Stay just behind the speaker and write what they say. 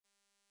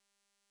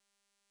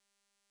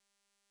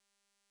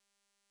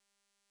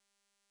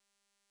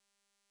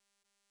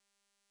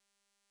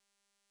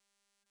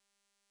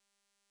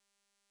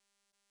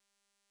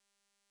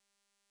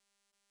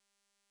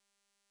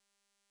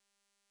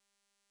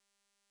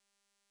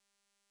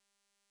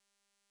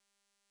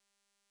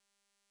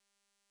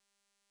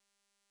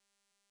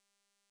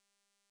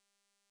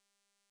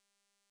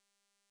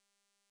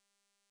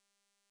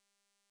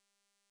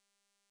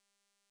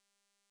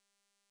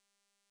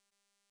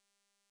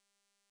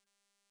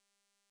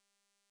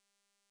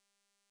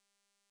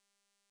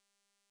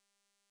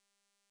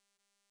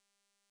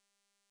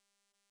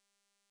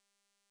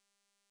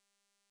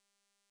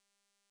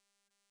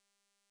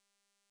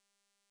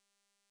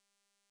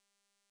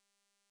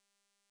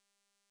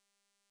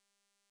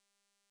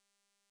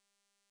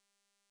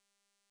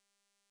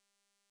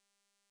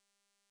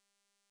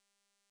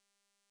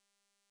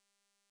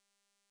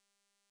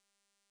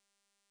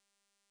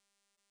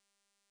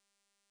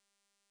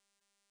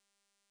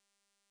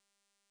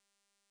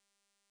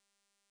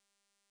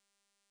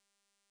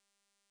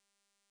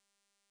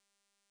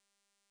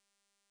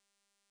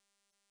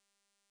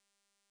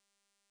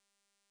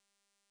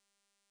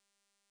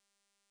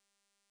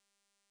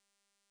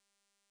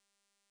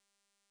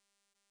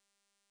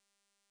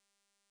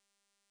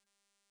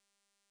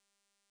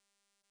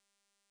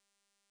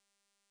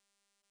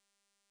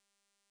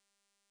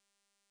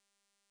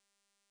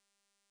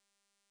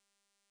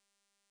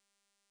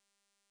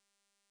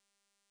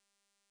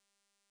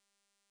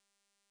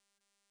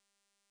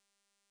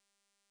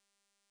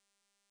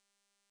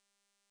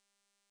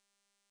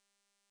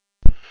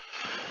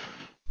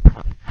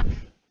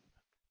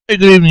Hey,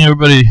 good evening,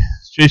 everybody.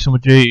 It's Jason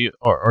with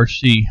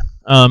JRRC.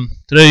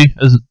 Today,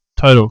 as the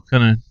title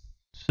kind of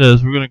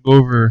says, we're going to go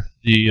over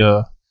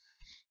the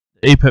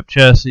APEP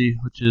chassis,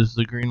 which is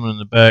the green one in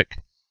the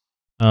back.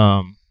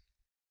 I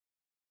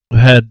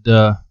had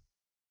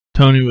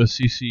Tony with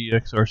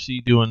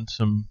CCXRC doing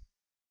some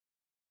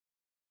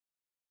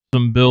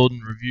build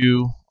and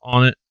review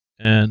on it,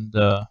 and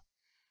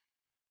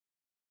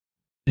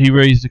he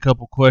raised a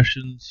couple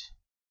questions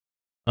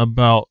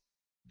about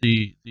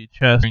the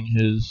chassis in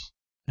his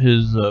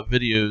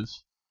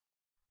videos.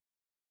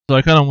 So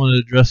I kind of wanted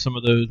to address some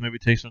of those, maybe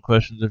take some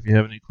questions if you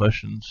have any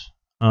questions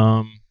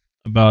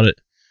about it,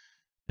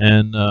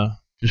 and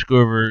just go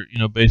over,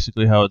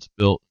 basically how it's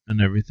built and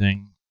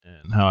everything,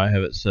 and how I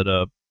have it set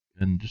up,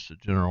 and just a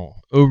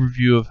general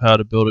overview of how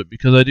to build it.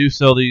 Because I do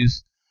sell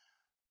these,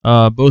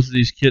 both of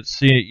these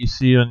kits. You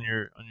see on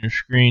your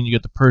screen, you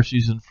got the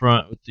Percy's in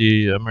front with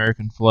the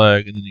American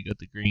flag, and then you got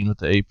the green with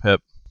the APEP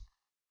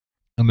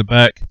on the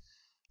back.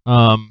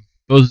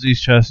 Both of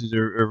these chassis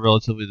are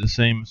relatively the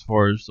same as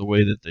far as the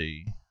way that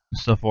they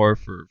stuff are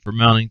for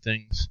mounting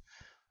things,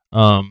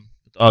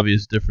 with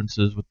obvious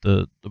differences with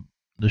the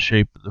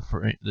shape of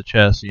the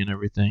chassis and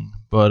everything,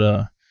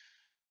 but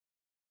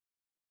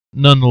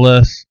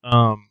nonetheless,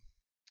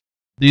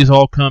 these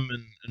all come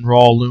in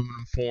raw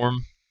aluminum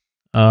form.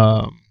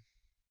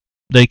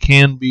 They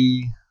can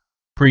be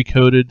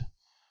pre-coated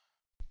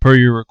per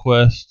your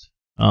request,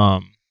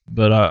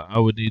 but I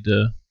would need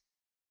to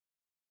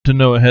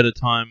know ahead of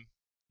time,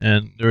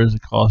 and there is a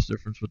cost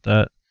difference with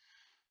that,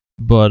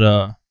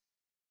 but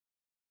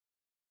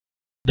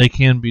they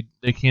can be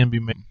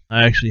made.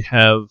 I actually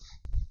have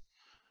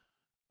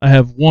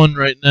one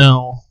right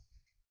now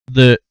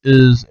that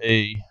is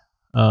a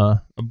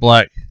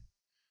black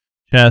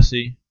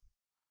chassis.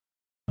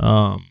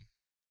 The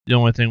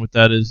only thing with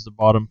that is the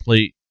bottom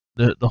plate.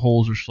 The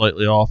holes are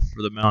slightly off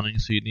for the mounting,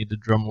 so you need to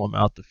Dremel them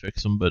out to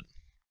fix them. But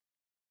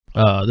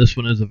this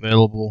one is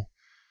available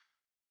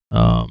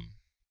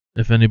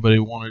if anybody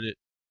wanted it.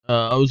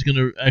 I was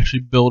gonna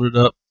actually build it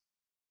up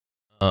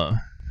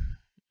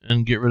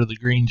and get rid of the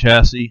green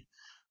chassis,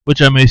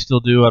 which I may still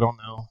do. I don't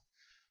know.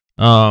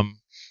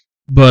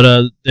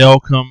 But they all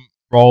come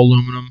raw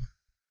aluminum,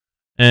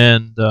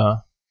 and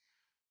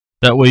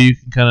that way you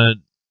can kind of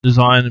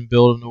design and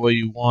build them the way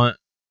you want.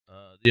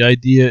 The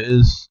idea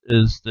is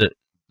that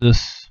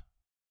this,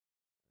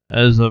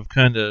 as I've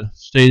kind of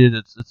stated,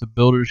 it's a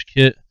builder's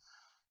kit.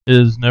 It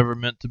is never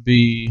meant to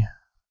be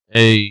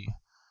a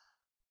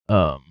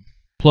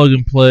plug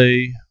and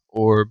play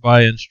or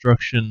by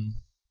instruction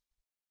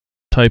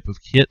type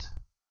of kit.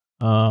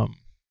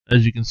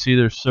 As you can see,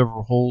 there's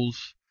several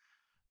holes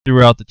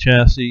throughout the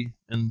chassis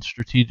in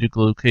strategic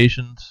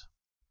locations.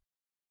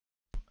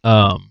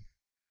 That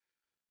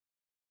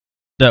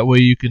way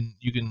you can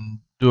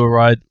do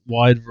a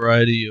wide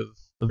variety of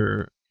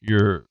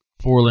your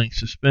 4-link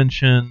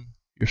suspension,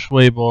 your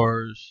sway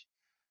bars,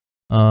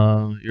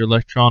 your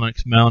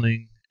electronics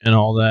mounting, and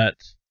all that.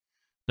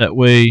 That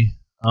way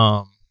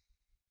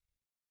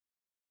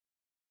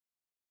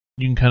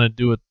you can kind of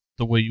do it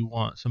the way you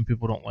want. Some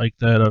people don't like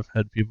that. I've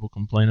had people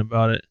complain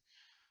about it,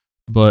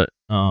 but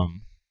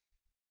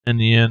in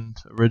the end,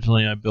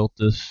 originally I built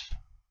this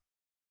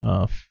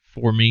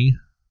for me,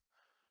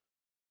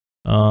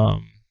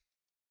 and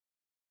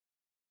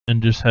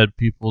just had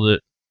people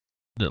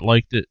that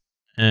liked it,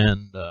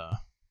 and so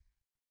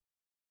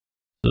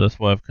that's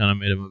why I've kind of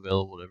made them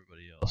available to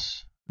everybody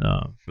else,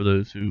 for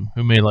those who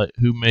may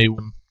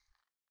want.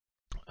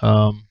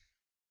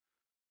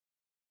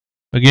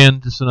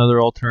 Again, just another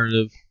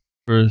alternative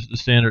for the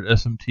standard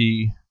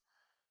SMT.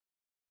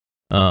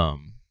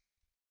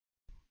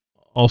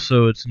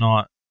 Also, it's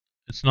not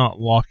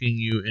locking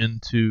you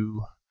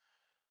into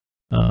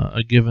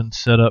a given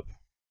setup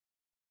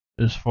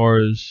as far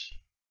as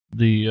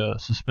the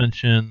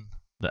suspension,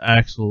 the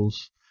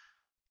axles.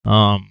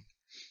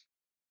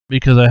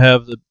 Because I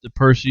have the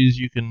Percy's,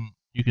 you can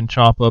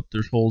chop up.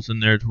 There's holes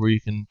in there to where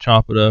you can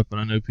chop it up. And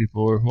I know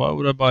people are, why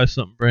would I buy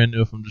something brand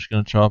new if I'm just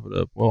going to chop it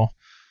up? Well,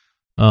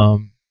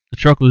 the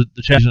truck was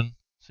the chassis,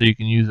 so you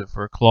can use it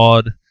for a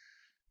clod.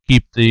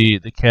 Keep the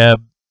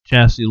cab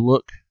chassis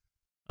look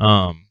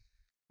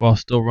while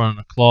still running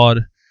a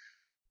clod,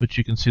 which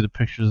you can see the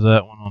pictures of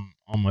that one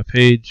on my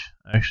page.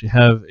 I actually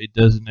have a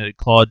designated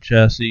clod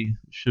chassis.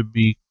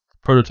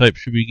 Prototype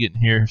should be getting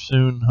here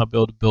soon. I'll be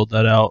able to build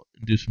that out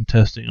and do some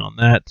testing on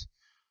that.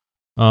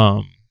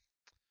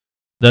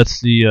 That's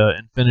the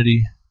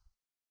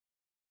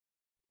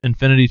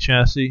Infinity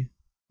chassis,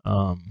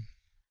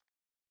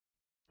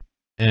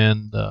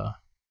 and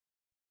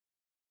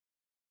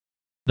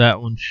that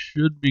one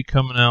should be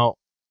coming out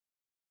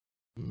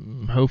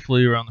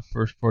hopefully around the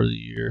first part of the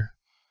year.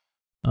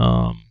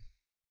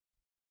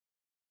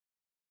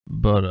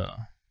 But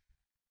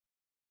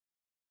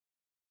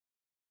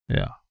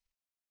yeah.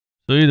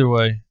 So either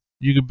way,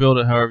 you can build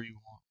it however you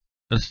want.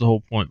 That's the whole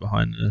point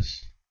behind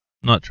this.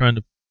 I'm not trying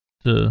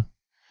to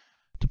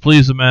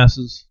please the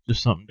masses,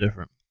 just something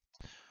different.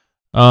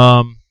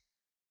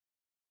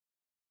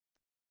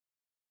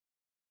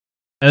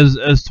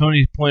 as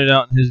Tony pointed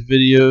out in his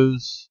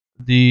videos,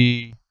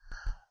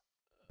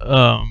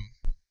 um,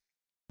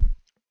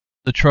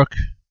 the truck,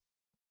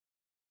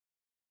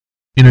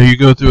 you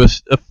go through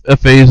a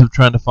phase of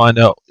trying to find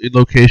out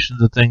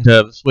locations of things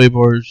that have sway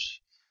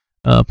bars,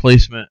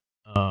 placement.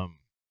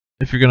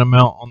 If you're going to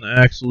mount on the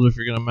axles, if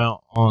you're going to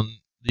mount on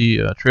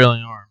the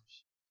trailing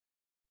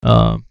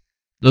arms.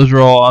 Those are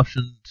all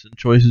options and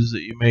choices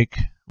that you make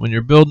when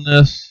you're building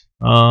this.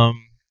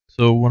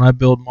 So when I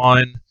build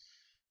mine,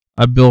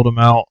 I build them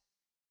out.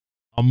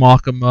 I'll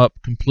mock them up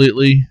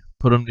completely,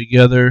 put them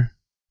together.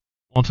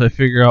 Once I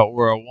figure out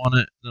where I want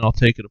it, then I'll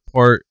take it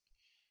apart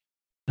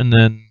and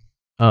then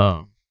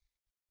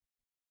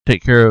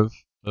take care of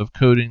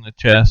coating the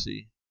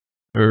chassis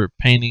or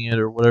painting it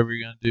or whatever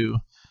you're gonna do.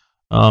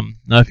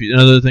 Now,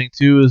 another thing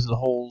too is the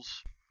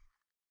holes.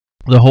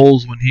 The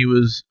holes when he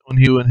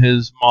went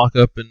his mock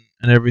up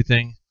and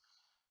everything.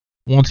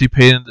 Once he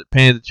painted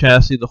the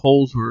chassis, the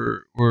holes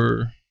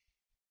were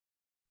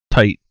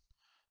tight.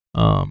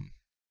 Um,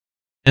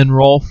 in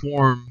raw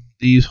form,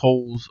 these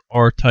holes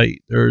are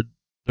tight. They're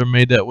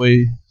made that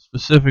way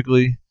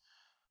specifically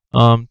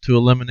to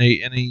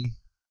eliminate any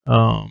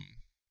um,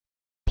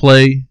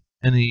 play,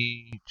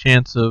 any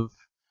chance of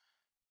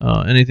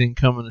anything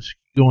going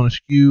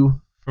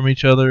askew from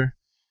each other.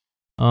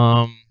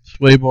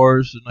 Sway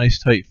bars, a nice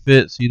tight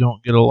fit, so you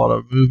don't get a lot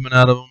of movement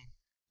out of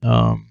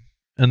them,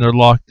 and they're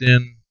locked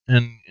in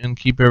and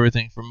keep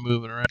everything from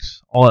moving around.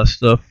 All that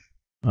stuff.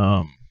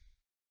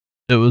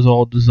 It was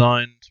all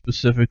designed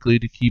specifically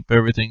to keep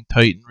everything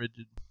tight and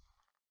rigid.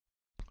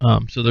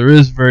 So there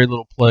is very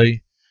little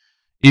play,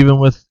 even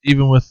with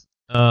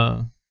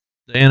the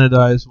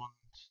anodized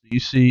ones. You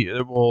see,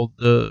 well,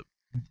 the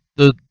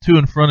two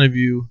in front of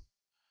you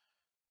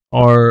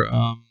are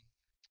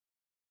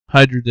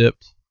hydro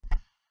dipped.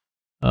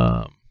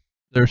 Um,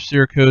 they're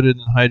Cerakoted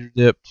and hydro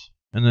dipped,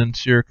 and then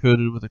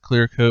Cerakoted with a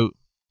clear coat.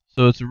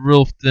 So it's a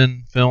real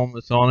thin film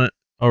that's on it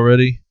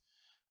already.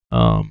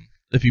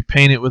 If you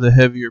paint it with a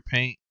heavier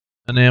paint,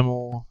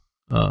 enamel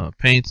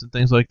paints and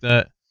things like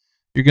that,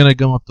 you're gonna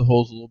gum up the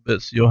holes a little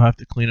bit, so you'll have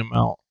to clean them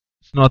out.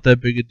 It's not that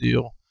big a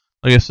deal.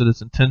 Like I said,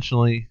 it's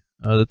intentionally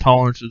the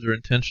tolerances are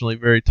intentionally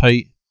very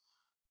tight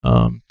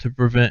to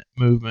prevent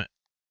movement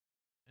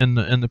in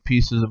the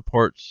pieces and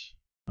parts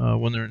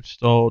when they're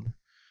installed.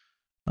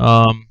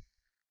 So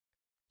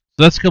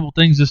that's a couple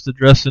things just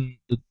addressing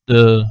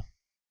the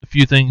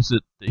few things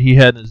that he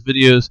had in his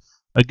videos.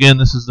 Again,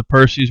 this is the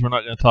Percy's. We're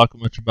not going to talk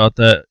much about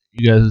that.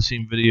 You guys have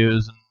seen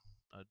videos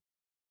and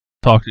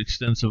talked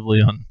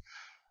extensively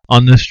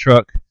on this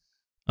truck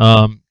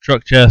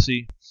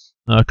chassis.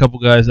 A couple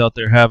guys out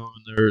there have them,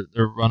 and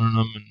they're running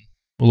them, and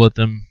we'll let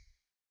them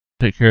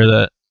take care of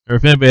that. Or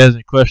if anybody has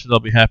any questions, I'll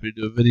be happy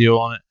to do a video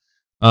on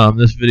it.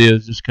 This video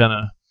is just kind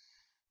of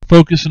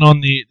focusing on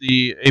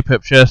the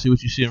APEP chassis,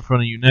 which you see in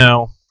front of you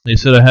now. They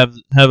said I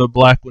have a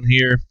black one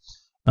here.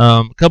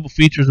 A couple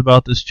features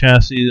about this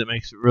chassis that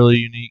makes it really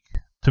unique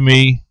to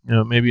me.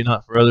 Maybe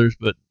not for others,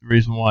 but the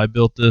reason why I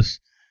built this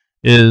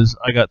is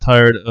I got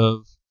tired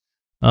of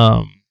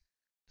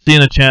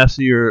seeing a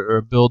chassis or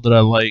a build that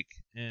I like,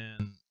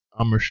 and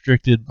I'm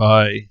restricted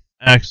by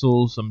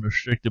axles. I'm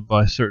restricted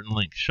by certain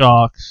link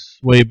shocks,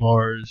 sway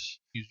bars,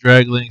 use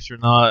drag links or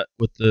not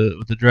with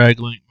the drag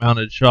link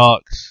mounted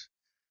shocks.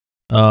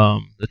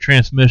 The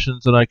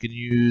transmissions that I can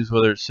use,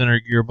 whether it's center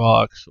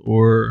gearbox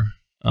or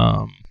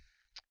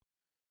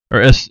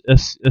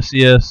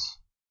SCS,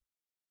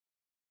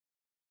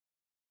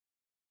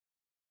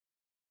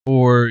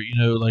 or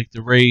like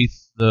the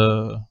Wraith,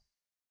 the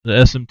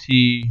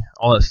SMT,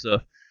 all that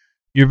stuff.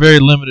 You're very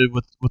limited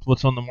with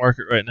what's on the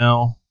market right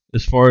now,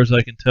 as far as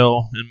I can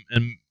tell,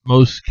 in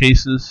most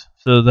cases.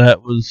 So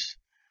that was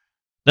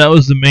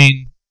the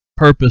main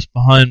purpose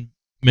behind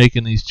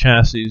making these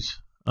chassis,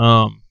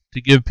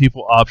 to give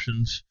people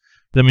options.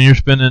 I mean, you're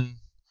spending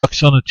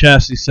bucks on a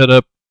chassis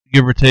setup,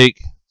 give or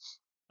take.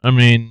 I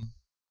mean,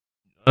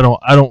 I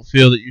don't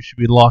feel that you should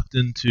be locked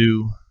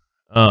into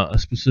a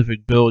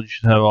specific build. You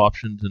should have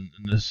options, and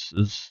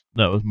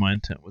that was my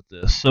intent with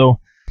this.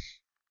 So,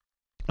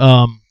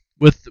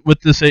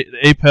 with this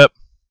APEP,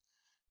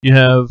 you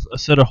have a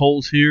set of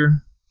holes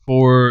here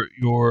for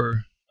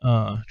your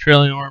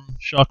trailing arm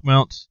shock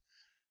mounts.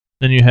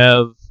 Then you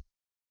have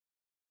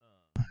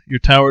your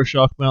tower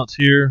shock mounts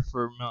here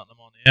for mounting them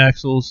on the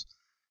axles.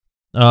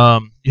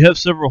 You have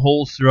several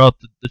holes throughout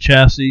the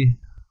chassis.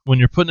 When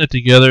you're putting it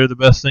together, the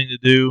best thing to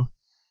do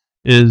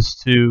is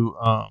to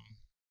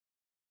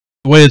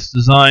the way it's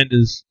designed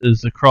is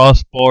the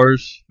cross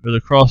bars or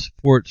the cross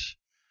supports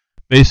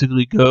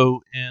basically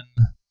go in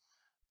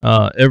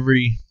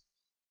every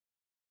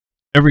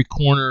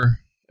corner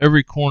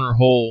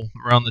hole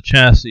around the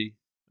chassis,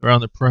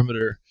 around the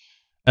perimeter,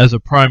 as a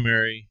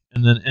primary,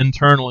 and then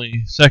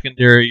internally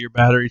secondary, your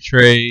battery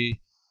tray,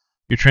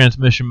 your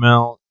transmission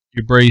mount,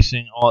 your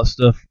bracing, all that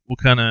stuff will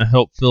kind of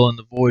help fill in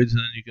the voids, and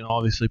then you can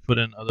obviously put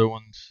in other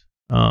ones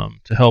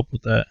to help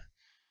with that.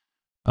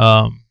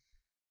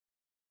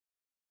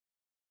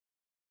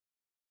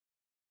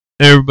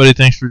 Hey everybody,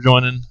 thanks for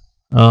joining.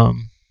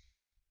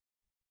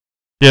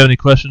 you have any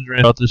questions or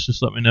anything about this,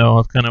 just let me know.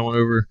 I've kind of went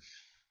over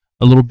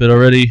a little bit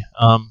already,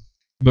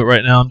 but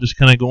right now I'm just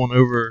kind of going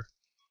over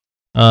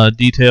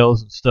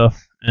details and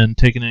stuff and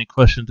taking any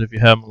questions if you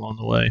have them along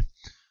the way.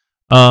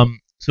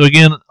 So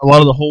again, a lot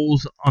of the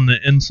holes on the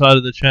inside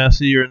of the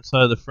chassis or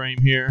inside of the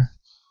frame here.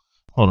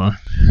 Hold on.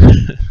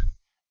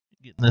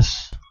 Getting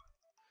this.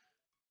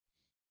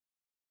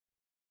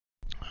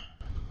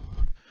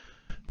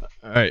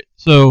 Alright,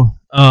 so,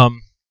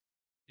 you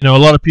know, a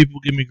lot of people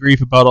give me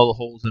grief about all the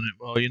holes in it.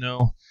 Well, you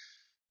know,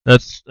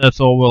 that's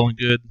all well and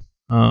good.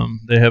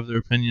 They have their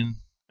opinion,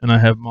 and I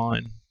have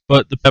mine.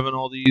 But having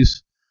all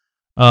these,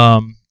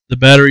 the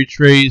battery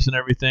trays and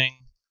everything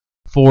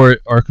for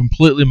it are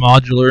completely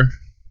modular.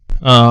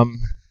 And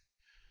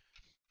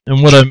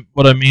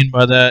what I mean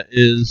by that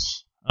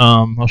is,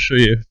 I'll show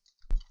you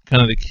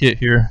kind of the kit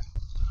here.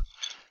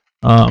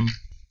 And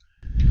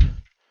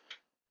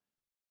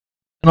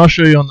I'll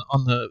show you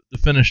on the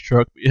finished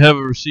truck. You have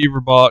a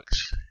receiver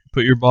box.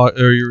 Put your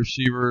your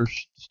receiver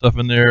stuff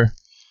in there.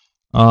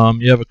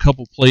 You have a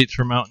couple plates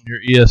for mounting your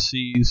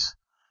ESCs.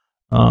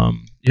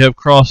 You have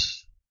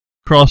cross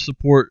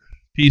support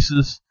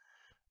pieces,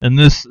 and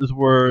this is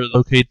where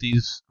locate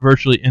these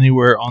virtually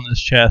anywhere on this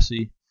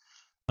chassis.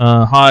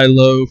 High,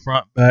 low,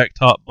 front, back,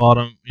 top,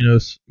 bottom, you know,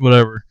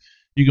 whatever.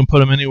 You can put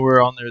them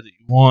anywhere on there that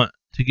you want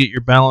to get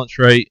your balance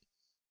right.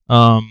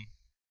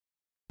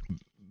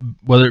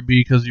 Whether it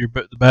be because of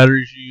the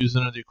batteries you're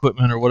using or the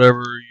equipment or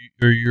whatever,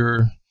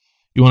 you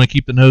want to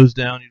keep the nose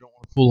down, you don't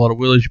want to pull a lot of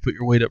wheelies, you put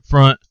your weight up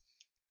front.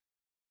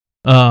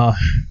 All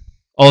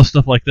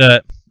stuff like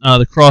that.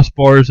 The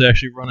crossbars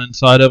actually run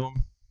inside of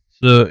them,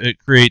 so it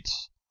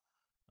creates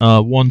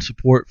one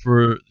support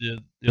for the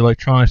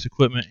electronics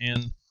equipment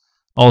and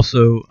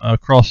also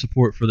cross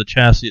support for the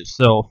chassis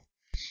itself.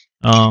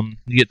 You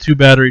get 2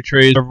 battery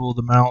trays, several of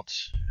the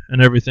mounts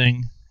and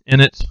everything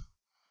in it.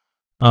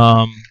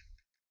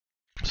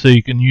 So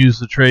you can use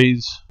the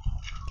trays.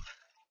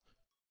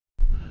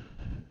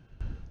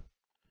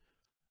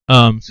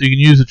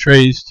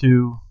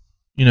 To,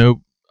 you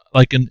know,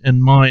 like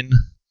in mine,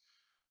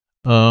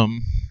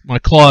 my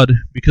Claude,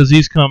 because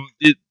this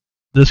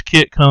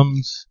kit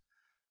comes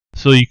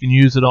so you can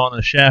use it on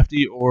a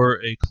shafty or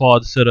a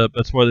Claude setup.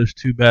 That's why there's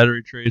 2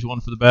 battery trays,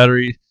 one for the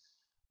battery.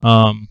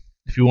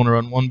 If you want to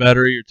run 1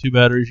 battery or 2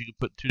 batteries, you can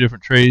put 2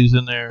 different trays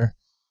in there.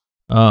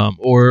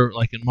 Or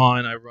like in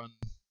mine, I run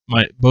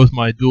both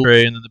my dual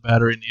tray and then the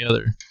battery in the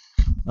other.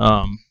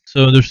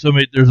 So there's a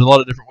lot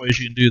of different ways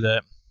you can do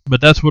that. But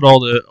that's what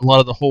a lot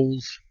of the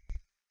holes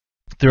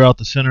throughout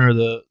the center of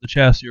the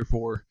chassis are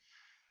for.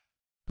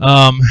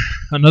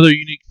 Another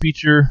unique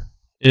feature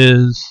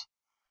is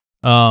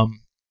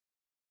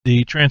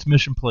the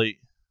transmission plate.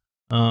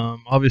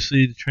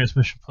 Obviously, the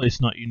transmission plate's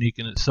not unique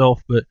in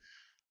itself, but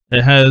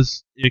it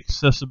has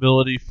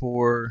accessibility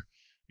for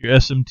your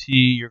SMT,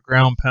 your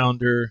ground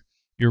pounder,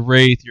 your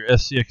Wraith, your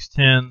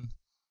SCX10,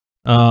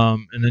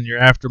 and then your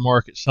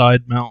aftermarket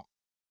side mount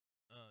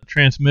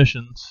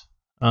transmissions,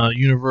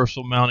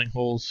 universal mounting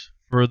holes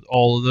for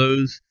all of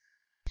those.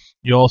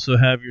 You also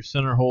have your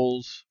center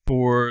holes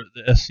for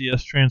the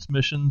SCS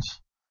transmissions,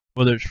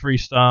 whether it's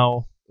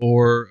freestyle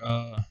or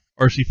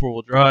RC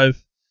four-wheel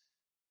drive.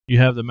 You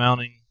have the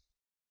mounting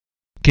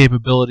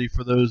capability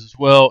for those as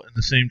well, and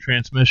the same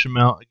transmission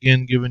mount,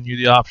 again giving you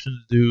the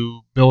option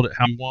to build it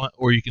how you want,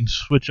 or you can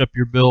switch up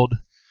your build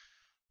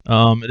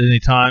at any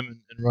time and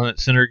run it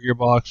center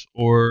gearbox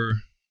or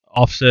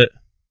offset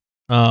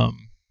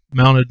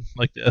mounted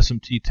like the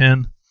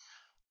SMT10.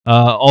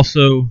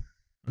 Also,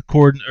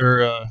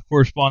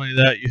 corresponding to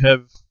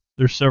that,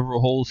 there's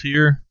several holes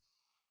here,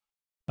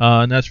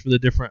 and that's for the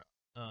different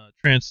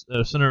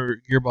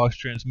center gearbox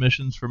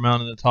transmissions for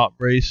mounting the top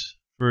brace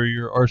for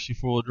your RC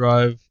four-wheel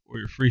drive or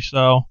your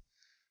freestyle.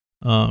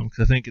 Because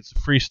I think it's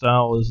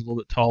freestyle is a little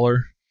bit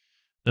taller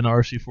than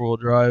RC four-wheel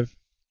drive,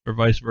 or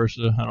vice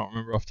versa. I don't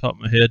remember off the top of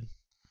my head.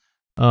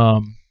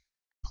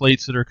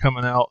 Plates that are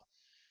coming out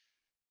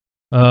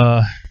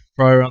probably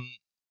around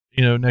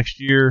next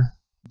year,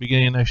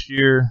 beginning of next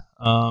year,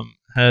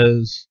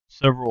 has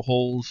several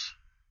holes.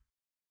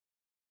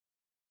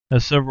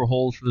 Has several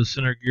holes for the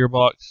center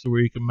gearbox, so where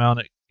you can mount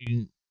it, you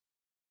can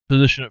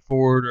position it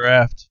forward or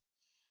aft.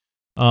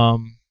 A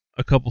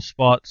couple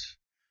spots,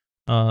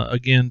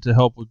 again to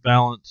help with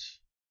balance,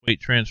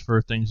 weight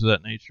transfer, things of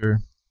that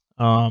nature.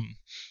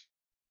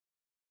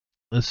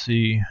 Let's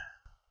see.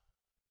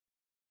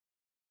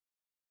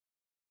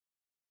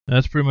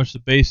 That's pretty much the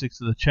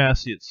basics of the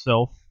chassis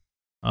itself.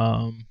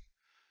 So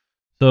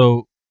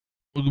we'll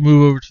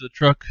move over to the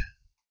truck.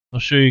 I'll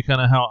show you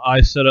kind of how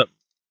I set up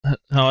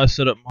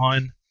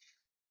mine,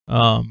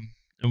 and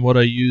what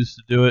I use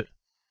to do it.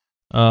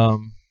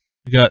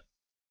 We got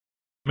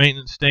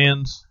maintenance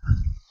stands,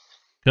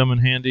 come in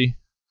handy.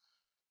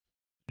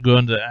 Go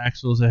into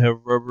axles. They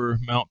have rubber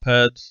mount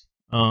pads.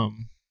 I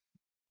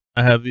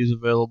have these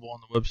available on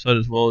the website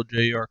as well,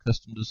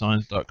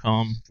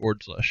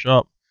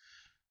 jercustomdesigns.com/shop.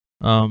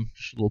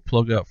 Just a little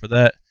plug out for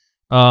that.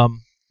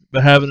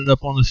 But having it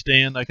up on the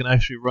stand, I can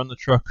actually run the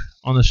truck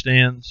on the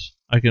stands.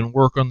 I can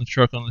work on the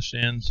truck on the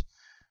stands.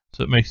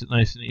 so it makes it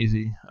nice and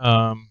easy.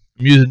 I'm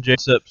using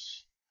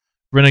J-Concepts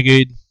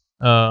Renegade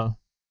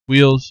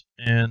wheels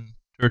and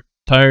or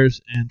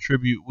tires and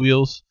Tribute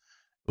wheels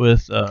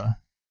with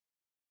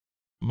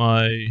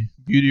my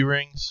beauty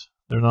rings.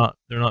 They're not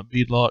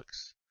bead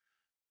locks.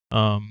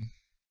 Um,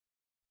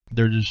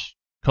 they're just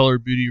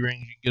colored beauty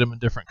rings. You can get them in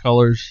different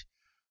colors.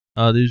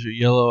 These are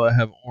yellow. I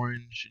have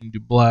orange. You can do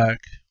black,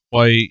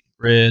 white,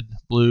 red,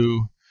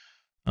 blue.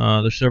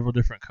 There's several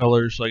different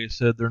colors. Like I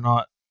said, they're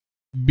not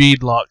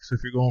bead locks.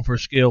 If you're going for a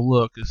scale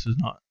look, this is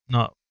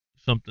not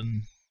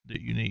something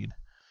that you need.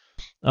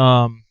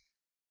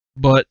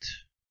 But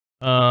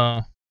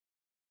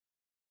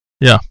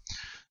yeah.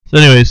 So,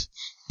 anyways,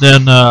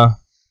 then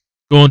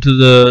going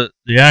to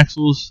the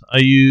axles, I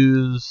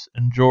use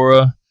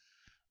Endura.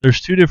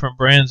 There's two different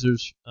brands.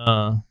 There's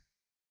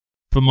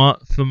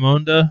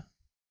Famonda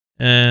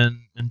and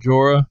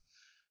Endura.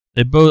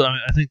 They both,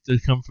 I think they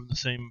come from the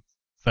same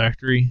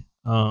factory.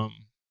 So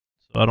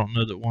I don't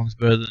know that one's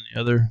better than the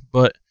other,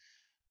 but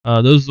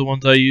those are the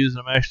ones I use.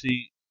 I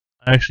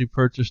actually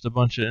purchased a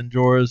bunch of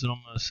Enduras, and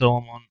I'm gonna sell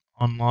them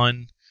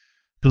online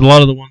because a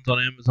lot of the ones on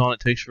Amazon it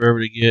takes forever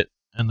to get,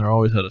 and they're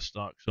always out of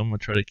stock. So I'm gonna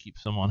try to keep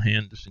some on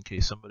hand just in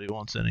case somebody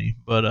wants any.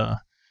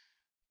 But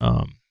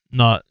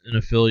not an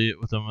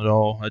affiliate with them at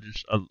all. I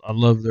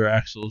love their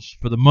axles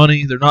for the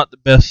money. They're not the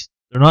best.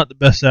 They're not the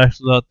best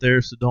axles out there.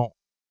 So don't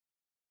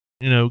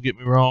get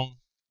me wrong.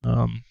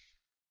 I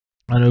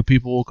know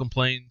people will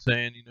complain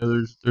saying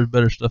there's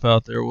better stuff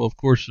out there. Well, of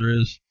course there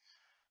is.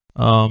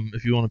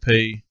 If you want to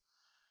pay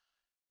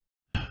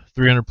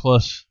 300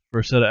 plus for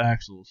a set of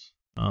axles,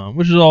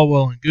 which is all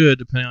well and good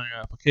depending on your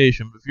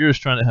application. But if you're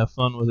just trying to have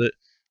fun with it,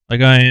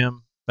 like I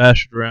am,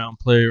 bash it around,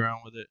 play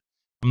around with it.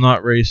 I'm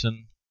not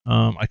racing.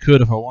 I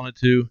could if I wanted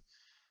to.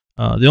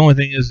 The only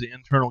thing is the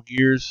internal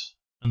gears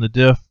and the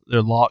diff,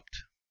 they're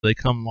locked. They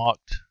come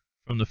locked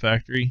from the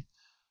factory.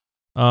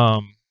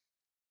 And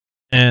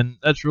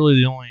that's really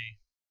the only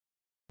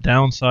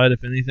downside,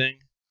 if anything.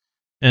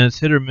 And it's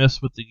hit or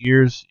miss with the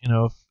gears,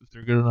 if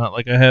they're good or not.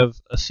 Like I have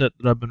a set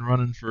that I've been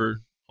running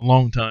for a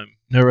long time,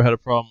 never had a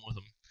problem with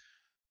them.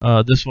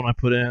 This one I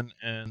put in,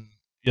 and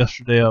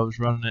yesterday I was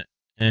running it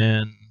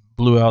and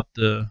blew out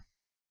the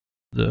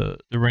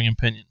ring and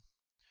pinion.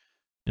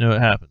 It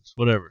happens,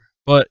 whatever.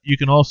 But you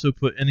can also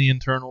put any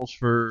internals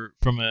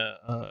from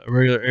a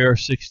regular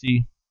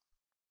AR60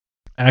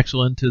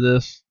 axle into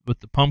this with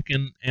the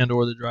pumpkin and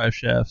or the drive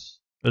shafts.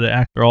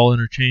 But they're all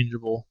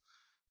interchangeable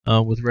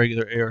with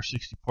regular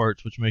AR60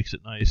 parts, which makes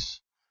it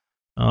nice.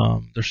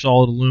 They're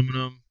solid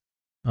aluminum,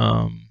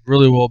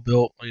 really well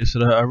built. Like I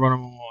said, I run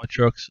them on my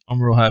trucks.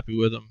 I'm real happy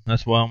with them.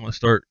 That's why I'm going to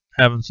start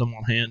having some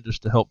on hand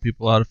just to help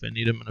people out if they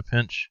need them in a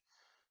pinch.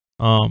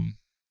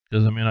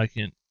 Because I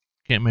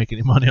can't make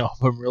any money off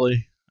them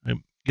really. I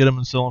get them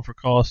and sell them for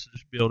cost to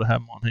just be able to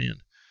have them on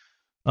hand.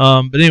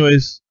 But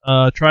anyways,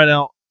 tried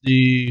out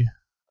the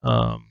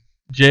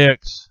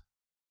JX.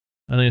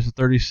 I think it's a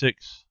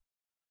 36.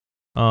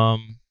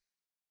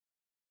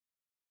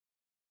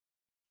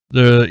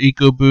 The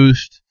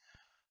EcoBoost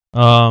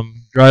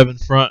driving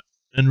front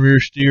and rear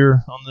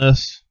steer on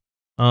this,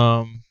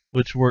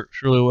 which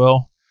works really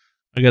well.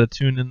 I got to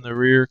tune in the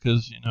rear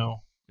because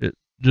it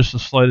just the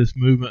slightest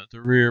movement at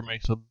the rear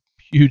makes a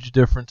huge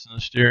difference in the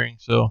steering.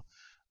 So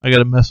I got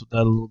to mess with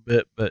that a little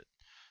bit, but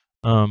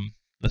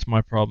that's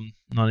my problem,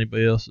 not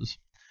anybody else's.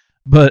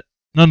 But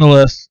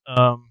nonetheless,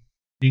 you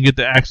can get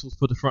the axles,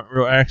 put the front and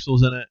rear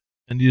axles in it,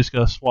 and you just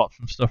got to swap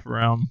some stuff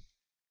around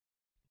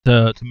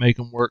to make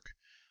them work.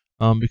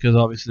 Because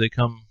obviously they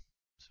come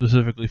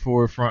specifically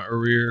for front or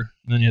rear,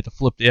 and then you have to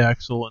flip the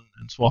axle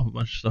and swap a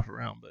bunch of stuff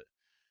around. But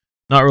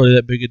not really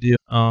that big a deal.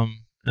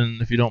 And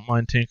if you don't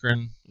mind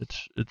tinkering,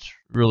 it's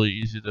really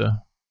easy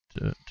to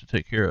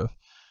take care of.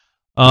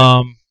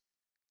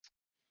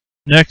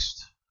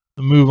 Next,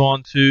 we move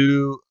on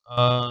to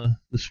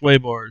the sway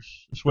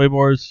bars. The sway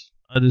bars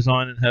I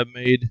designed and have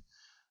made.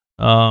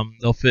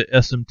 They'll fit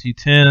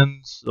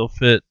SMT10s. They'll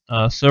fit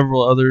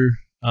several other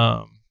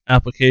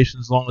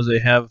applications as long as they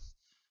have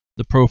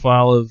the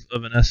profile of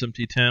an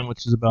SMT10,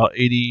 which is about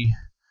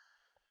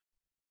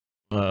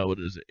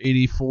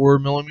 84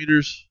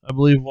 millimeters, I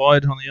believe,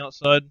 wide on the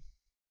outside.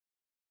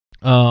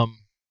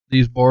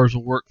 These bars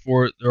will work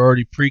for it. They're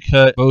already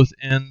pre-cut, both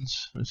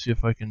ends. Let's see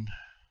if I can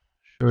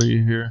show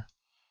you here.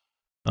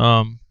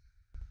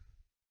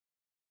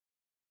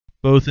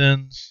 Both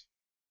ends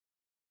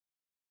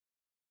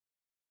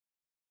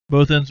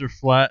are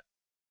flat,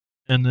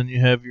 and then you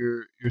have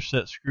your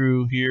set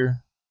screw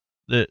here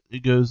that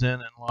it goes in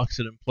and locks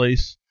it in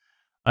place.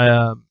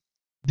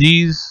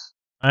 These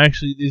are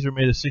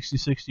made of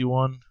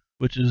 6061,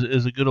 which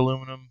is a good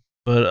aluminum,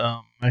 but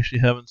I'm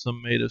actually having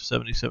some made of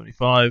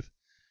 7075.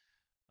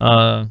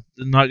 They're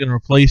not going to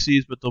replace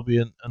these, but they'll be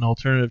an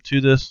alternative to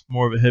this,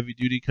 more of a heavy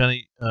duty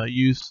kind of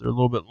use. They're a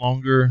little bit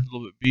longer, a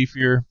little bit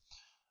beefier.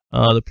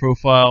 The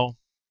profile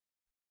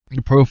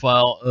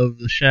of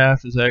the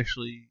shaft is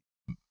actually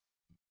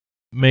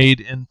made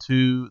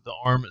into the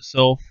arm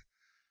itself.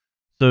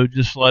 So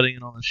just sliding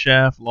it on the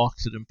shaft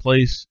locks it in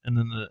place, and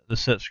then the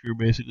set screw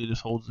basically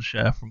just holds the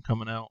shaft from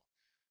coming out.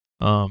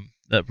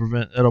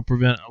 That'll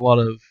prevent a lot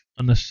of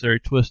unnecessary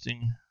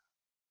twisting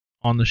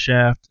on the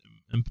shaft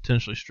and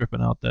potentially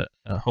stripping out that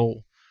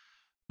hole.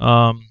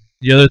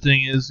 The other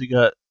thing is you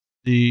got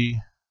the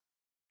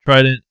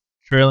Trident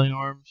trailing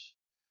arms.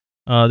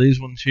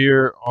 These ones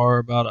here are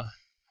about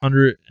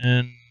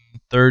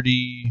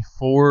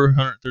 134,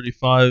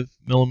 135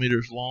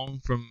 millimeters long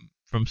from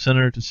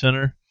center to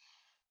center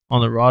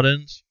on the rod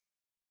ends.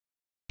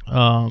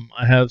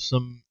 I have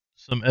some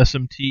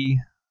SMT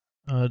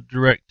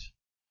direct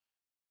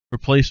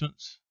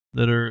replacements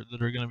that are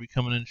going to be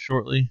coming in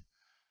shortly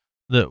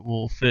that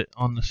will fit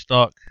on the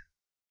stock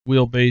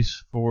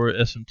wheelbase for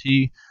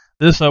SMT.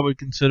 This I would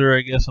consider,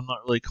 I guess I'm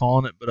not really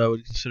calling it, but I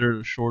would consider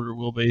it a shorter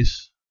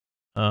wheelbase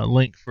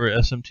link for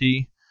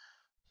SMT.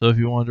 So if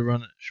you wanted to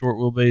run it short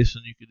wheelbase,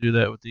 then you could do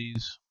that with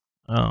these.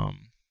 And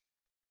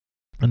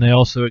they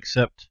also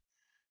accept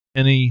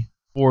any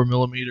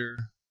 4mm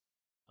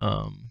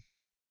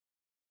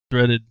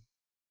threaded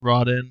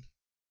rod end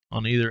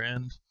on either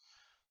end.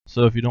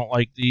 So if you don't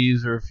like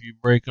these, or if you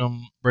break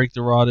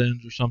the rod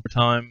ends or some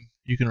time,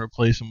 you can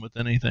replace them with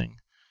anything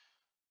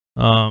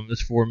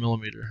that's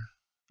 4mm.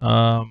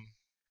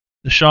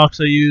 The shocks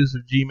I use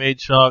are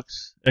G-Made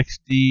shocks,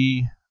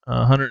 XD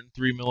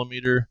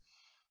 103mm.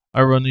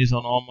 I run these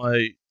on all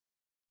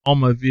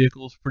my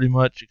vehicles pretty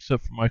much,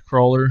 except for my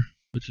crawler,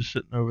 which is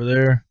sitting over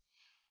there.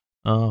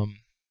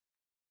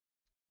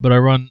 But I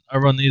run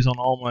these on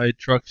all my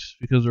trucks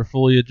because they're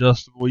fully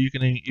adjustable. You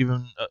can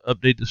even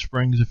update the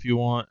springs if you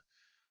want.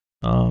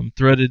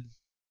 Threaded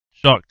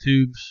shock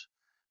tubes.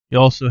 You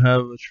also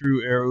have a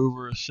true air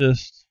over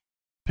assist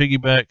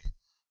piggyback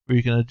where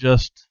you can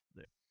adjust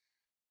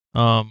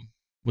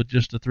with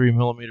just a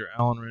 3mm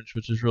Allen wrench,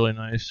 which is really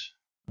nice.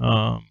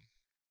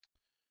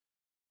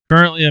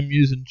 Currently, I'm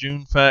using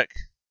JuneFac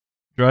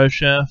drive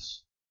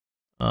shafts,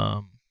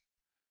 and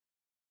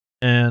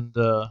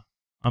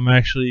I'm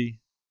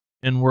actually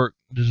in work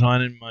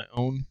designing my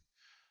own.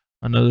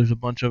 I know there's a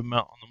bunch of them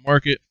out on the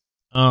market,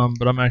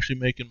 but I'm actually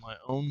making my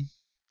own.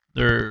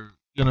 They're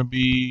going to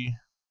be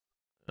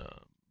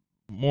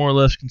more or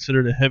less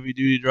considered a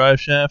heavy-duty drive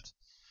shaft,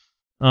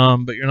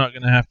 but you're not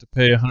going to have to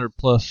pay $100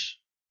 plus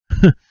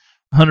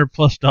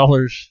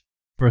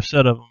for a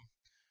set of them.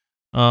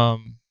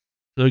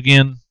 So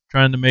again,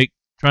 trying to make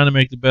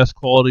the best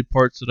quality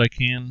parts that I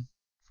can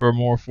for a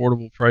more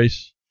affordable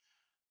price.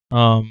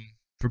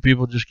 For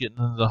people just getting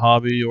into the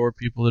hobby or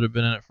people that have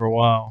been in it for a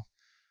while.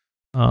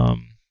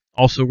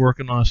 Also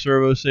working on a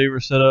servo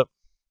saver setup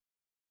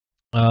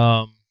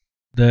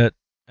that,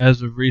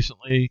 as of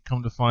recently,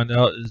 come to find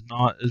out, is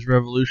not as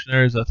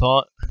revolutionary as I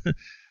thought.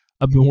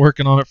 I've been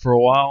working on it for a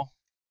while,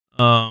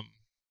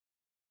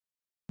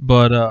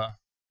 but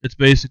it's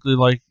basically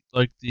like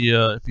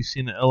the if you've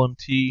seen the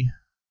LMT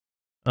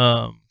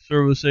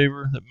servo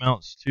saver that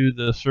mounts to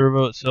the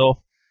servo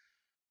itself.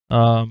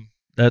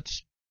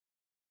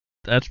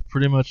 That's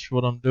pretty much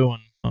what I'm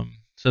doing,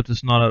 except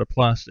it's not out of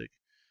plastic.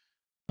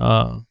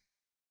 And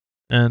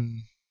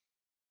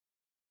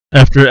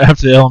after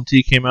the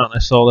LMT came out and I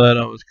saw that,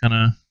 I was kind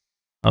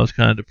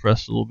of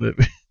depressed a little bit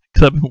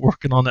because I've been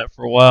working on that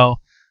for a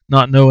while,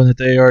 not knowing that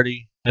they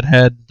already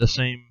had the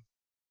same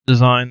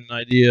design and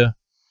idea.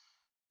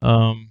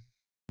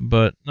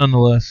 But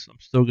nonetheless,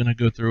 I'm still gonna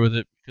go through with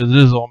it because it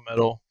is all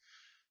metal.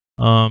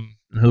 And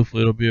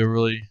hopefully it'll be a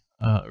really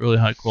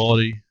high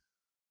quality.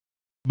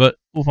 But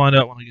we'll find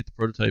out when I get the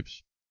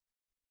prototypes.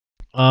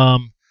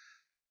 The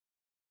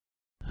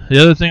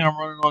other thing I'm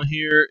running on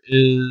here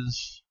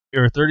is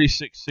your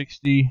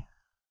 3660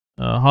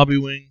 Hobby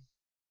Wing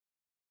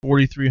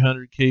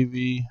 4300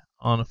 kV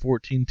on a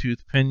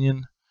 14-tooth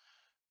pinion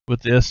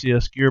with the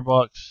SCS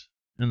gearbox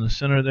in the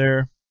center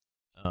there.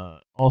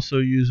 Also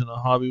using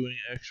a Hobby Wing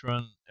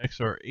X-Run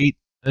XR8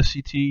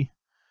 SCT.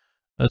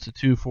 That's a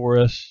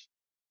 2.4S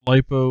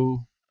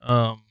LiPo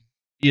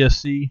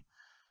ESC.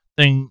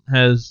 Thing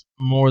has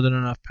more than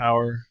enough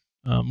power,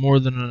 more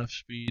than enough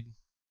speed.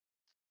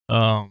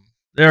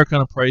 They are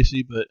kind of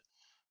pricey, but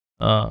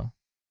I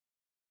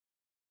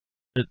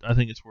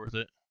think it's worth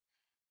it.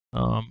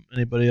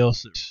 Anybody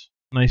else that's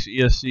nice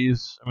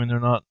ESCs? I mean, they're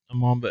not a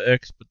Mamba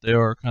X, but they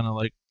are kind of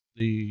like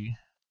the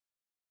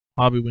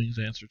Hobby Wings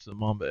answer to the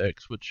Mamba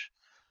X, which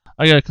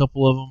I got a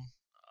couple of them.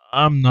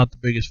 I'm not the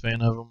biggest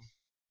fan of them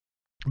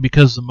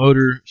because the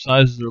motor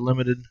sizes are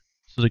limited,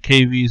 so the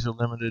KVs are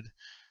limited,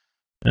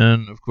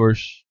 and of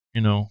course,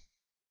 it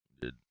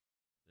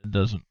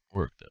doesn't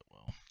work that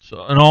well.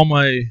 So, in all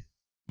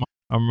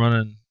I'm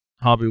running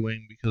Hobby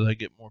Wing because I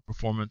get more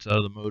performance out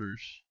of the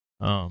motors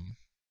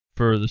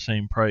for the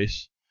same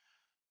price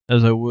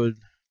as I would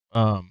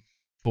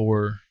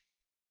for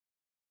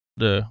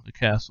the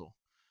Castle.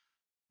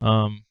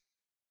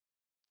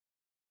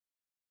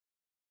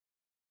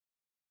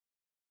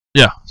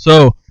 Yeah,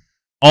 so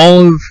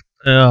all of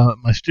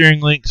my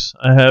steering links,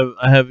 I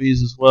have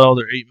these as well.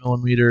 They're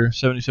 8mm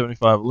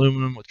 7075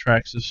 aluminum with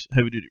Traxxas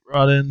heavy duty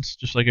rod ends,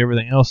 just like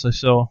everything else I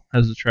sell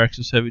has the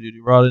Traxxas heavy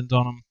duty rod ends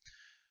on them.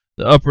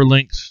 The upper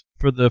links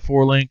for the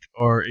 4-link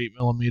are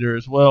 8mm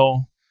as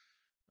well.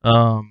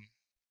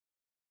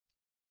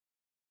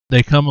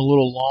 They come a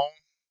little long,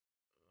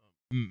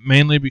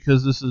 mainly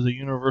because this is a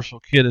universal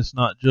kit. It's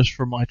not just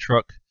for my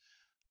truck.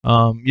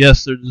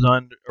 Yes, they're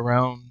designed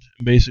around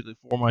and basically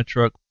for my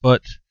truck,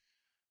 but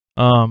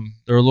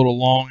they're a little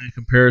long in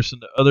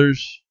comparison to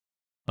others.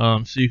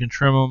 So you can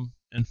trim them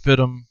and fit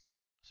them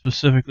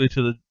specifically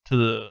to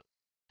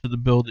the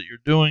build that you're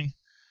doing.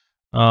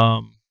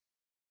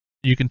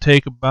 You can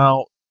take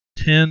about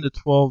 10 to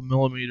 12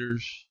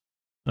 millimeters,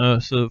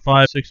 so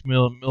 5 6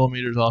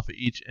 millimeters off of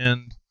each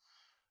end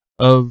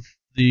of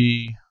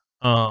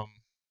um,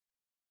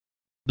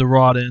 the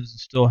rod ends and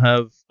still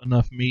have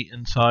enough meat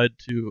inside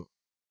to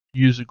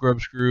use a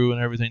grub screw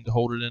and everything to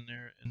hold it in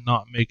there and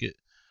not make it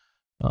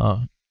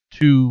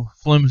too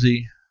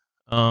flimsy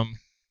for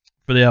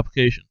the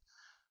application.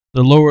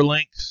 The lower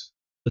lengths,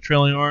 the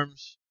trailing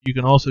arms, you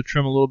can also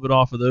trim a little bit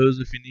off of those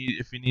if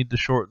you need to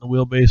shorten the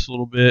wheelbase a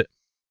little bit.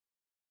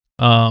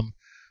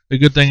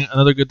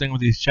 Another good thing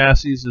with these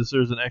chassis is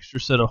there's an extra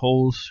set of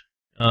holes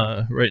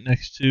right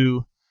next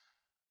to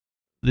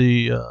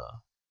the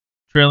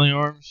trailing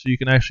arm, so you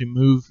can actually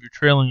move your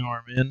trailing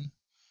arm in.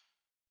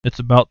 It's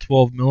about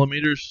 12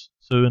 millimeters,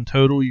 so in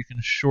total you can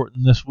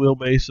shorten this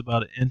wheelbase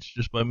about 1 inch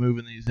just by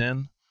moving these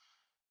in,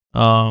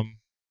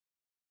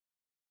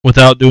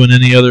 without doing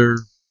any other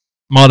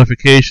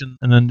modification,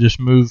 and then just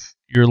move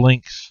your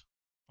links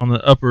on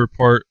the upper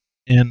part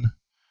in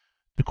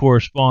to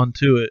correspond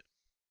to it.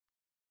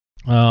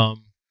 So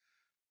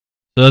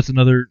that's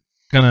another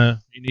kind of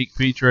unique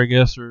feature, I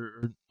guess,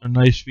 or a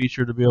nice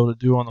feature to be able to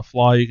do on the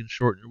fly. You can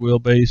shorten your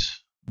wheelbase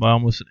by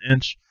almost 1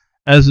 inch.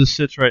 As this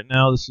sits right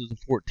now, this is a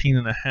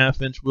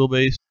 14.5-inch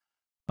wheelbase.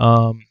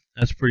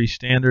 That's pretty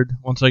standard.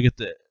 Once I get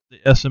the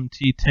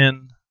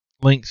SMT10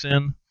 links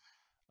in,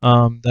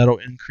 that'll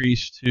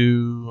increase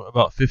to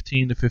about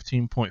 15 to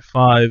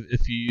 15.5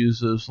 if you use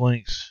those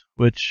links,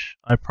 which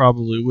I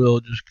probably will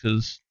just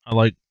because I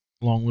like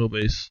long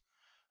wheelbase.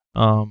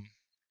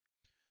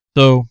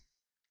 So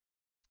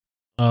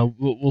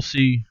we'll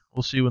see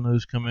when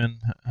those come in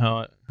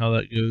how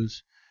that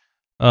goes.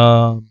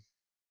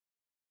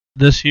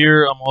 This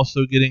here I'm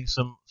also getting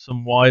some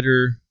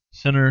wider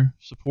center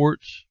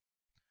supports.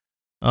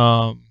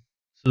 So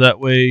that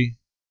way,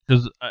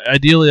 because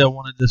ideally I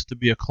wanted this to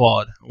be a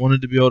clod. I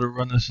wanted to be able to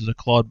run this as a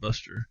clod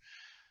buster.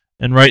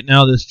 And right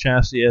now this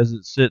chassis as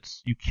it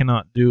sits, you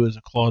cannot do as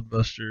a clod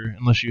buster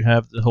unless you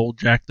have the whole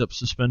jacked up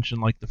suspension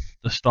like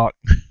the stock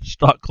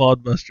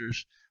clod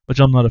busters, which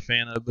I'm not a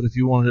fan of. But if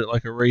you wanted it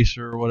like a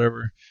racer or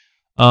whatever,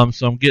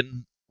 so I'm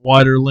getting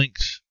wider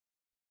links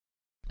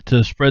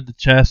to spread the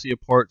chassis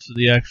apart so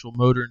the actual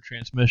motor and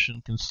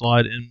transmission can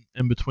slide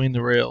in between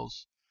the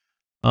rails,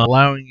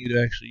 allowing you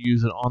to actually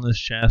use it on this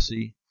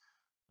chassis.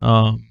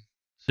 So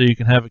you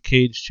can have a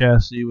cage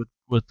chassis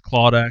with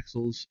clod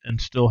axles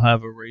and still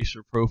have a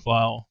racer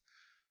profile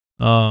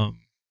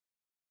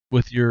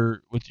with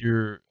your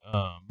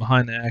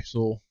behind the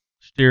axle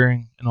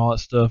steering and all that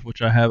stuff,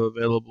 which I have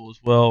available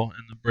as well,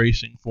 and the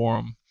bracing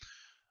for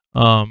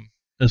them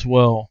as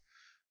well.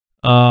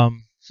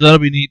 So that'll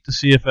be neat to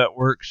see if that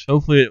works.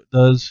 Hopefully it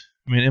does.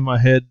 I mean, in my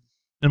head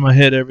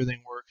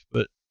everything works,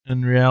 but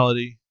in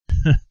reality,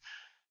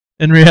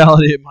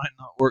 it might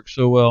not work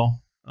so well.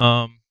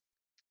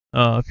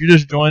 If you're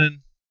just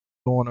joining,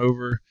 going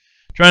over,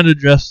 trying to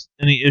address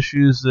any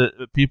issues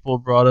that people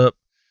have brought up,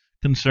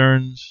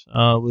 concerns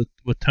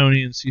with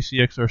Tony and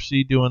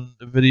CCXRC doing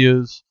the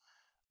videos.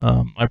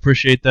 I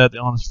appreciate that. The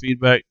honest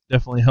feedback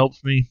definitely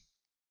helps me.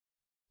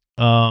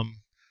 And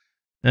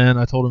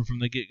I told him from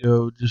the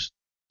get-go just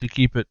to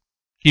keep it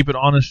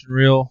honest and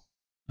real.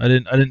 I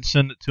didn't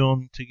send it to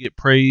him to get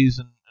praise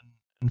and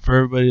for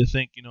everybody to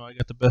think I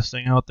got the best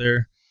thing out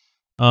there.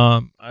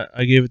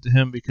 I gave it to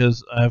him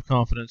because I have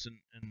confidence and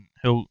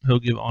he'll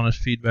give honest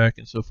feedback,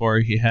 and so far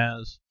he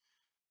has.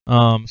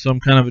 So I'm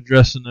kind of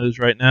addressing those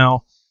right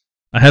now.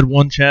 I had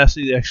one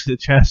chassis, actually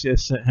the chassis I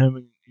sent him,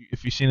 and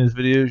if you've seen his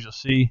videos, you'll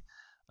see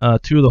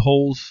 2 of the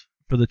holes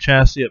for the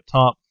chassis up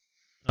top,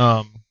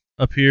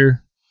 up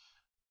here,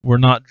 were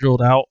not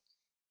drilled out.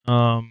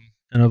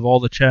 And of all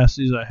the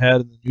chassis I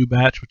had in the new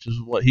batch, which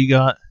is what he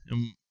got,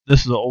 and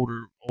this is an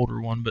older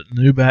one, but in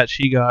the new batch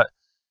he got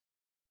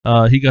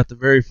the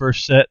very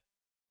first set,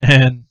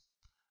 and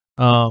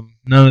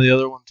none of the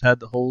other ones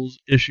had the holes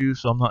issue,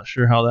 so I'm not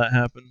sure how that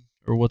happened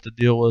or what the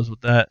deal was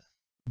with that.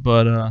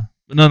 But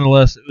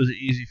nonetheless, it was an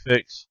easy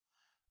fix.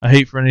 I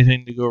hate for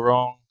anything to go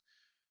wrong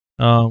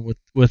with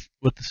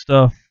the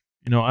stuff.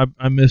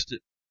 I missed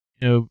it.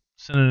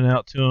 Sending it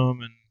out to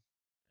him,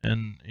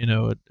 and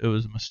it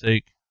was a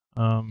mistake.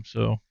 But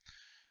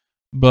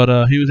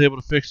he was able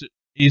to fix it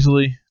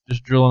easily,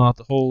 just drilling out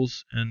the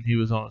holes, and he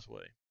was on his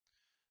way.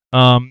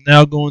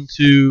 Now going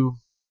to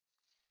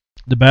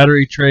the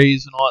battery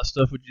trays and all that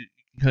stuff, which you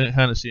can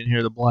kind of see in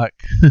here, the black.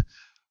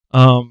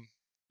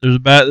 There's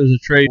a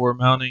tray for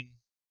mounting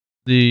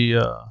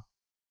the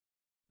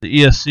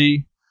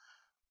ESC,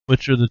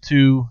 which are the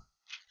 2.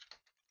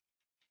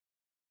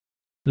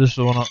 This is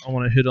the one I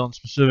want to hit on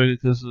specifically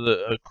because of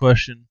a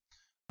question.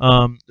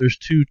 There's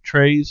 2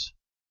 trays,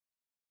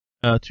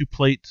 2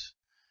 plates.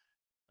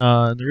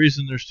 And the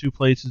reason there's two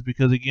plates is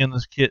because, again,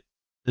 this kit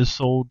is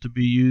sold to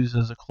be used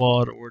as a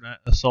quad or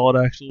a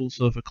solid axle.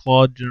 So if a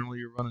quad, generally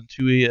you're running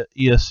two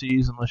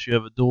ESCs unless you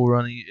have a dual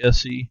run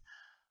ESC.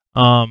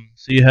 So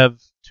you have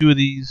two of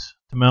these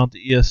to mount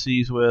the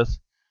ESCs with.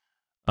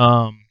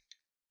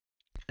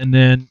 And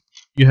then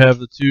you have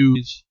the two,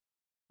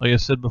 like I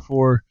said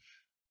before,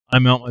 I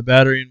mount my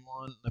battery in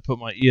one, I put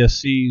my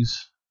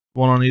ESCs,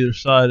 one on either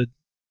side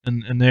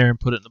and there, and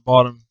put it in the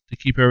bottom to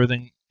keep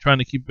everything, trying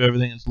to keep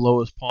everything as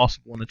low as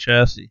possible in the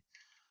chassis.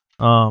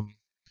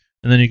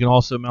 And then you can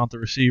also mount the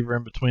receiver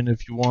in between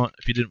if you want,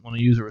 if you didn't want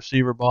to use a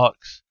receiver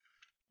box.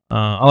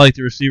 I like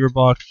the receiver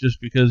box just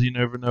because you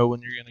never know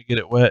when you're going to get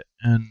it wet,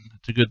 and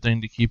it's a good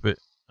thing to keep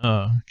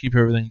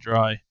everything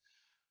dry.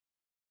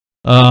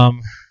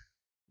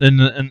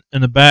 Then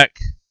in the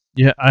back,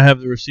 yeah, I have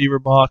the receiver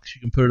box.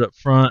 You can put it up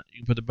front. You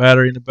can put the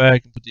battery in the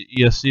back and put the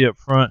ESC up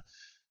front.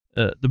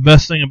 The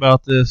best thing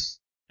about this,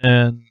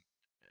 and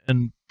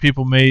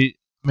people may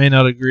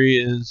not agree,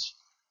 is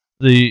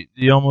the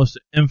almost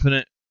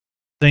infinite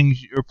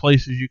things or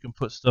places you can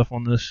put stuff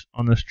on this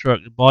truck.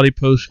 The body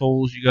post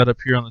holes you got up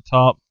here on the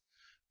top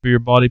for your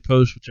body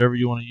post, whichever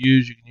you want to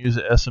use. You can use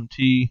the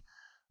SMT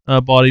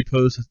body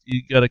post.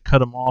 You got to cut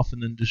them off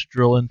and then just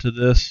drill into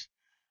this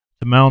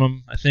to mount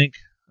them, I think.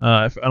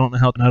 I don't know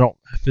how, and I don't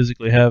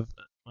physically have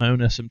my own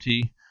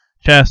SMT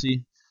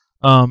chassis,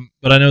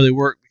 but I know they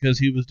work because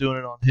he was doing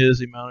it on his.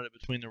 He mounted it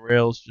between the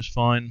rails just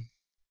fine.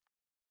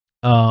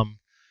 So,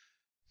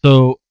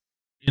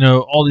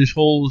 all these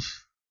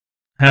holes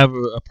have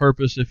a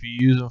purpose if you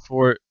use them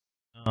for it,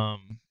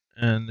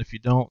 and if you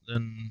don't,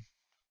 then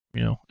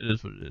it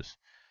is what it is.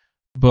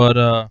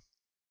 But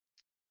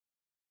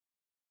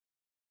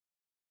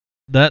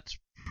that's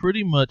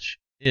pretty much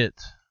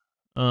it.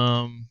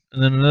 And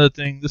then another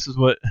thing, this is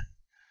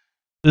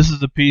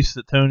the piece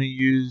that Tony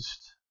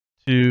used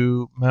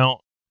to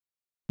mount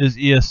his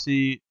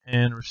ESC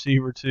and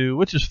receiver to,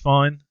 which is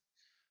fine.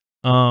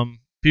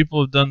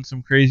 People have done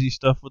some crazy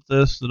stuff with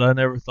this that I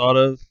never thought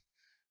of,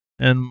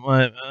 and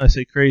when I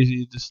say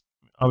crazy, just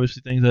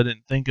obviously things I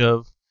didn't think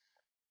of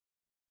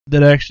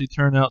that actually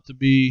turn out to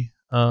be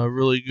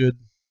really good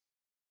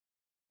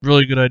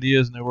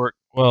ideas, and they work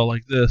well,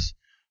 like this.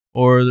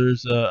 Or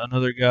there's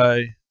another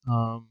guy,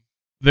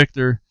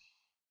 Victor,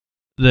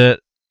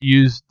 that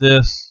used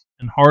this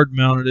and hard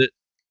mounted it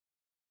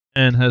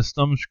and has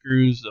thumb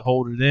screws that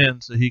hold it in,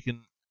 so he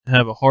can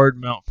have a hard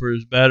mount for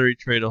his battery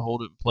tray to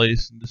hold it in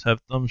place, and just have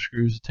thumb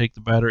screws to take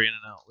the battery in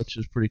and out, which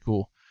is pretty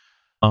cool.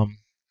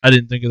 I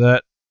didn't think of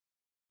that,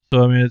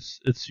 so I mean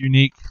it's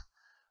unique.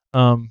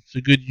 It's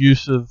a good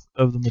use of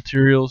the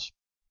materials,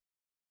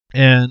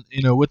 and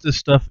with this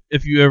stuff,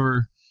 if you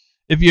ever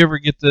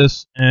get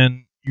this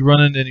and you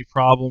run into any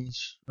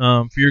problems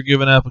for your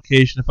given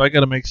application, if I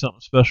got to make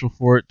something special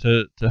for it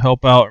to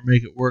help out or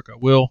make it work, I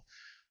will.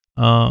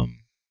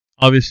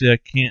 Obviously, I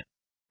can't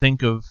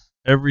think of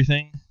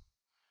everything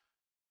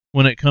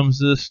when it comes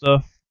to this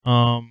stuff.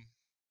 I'm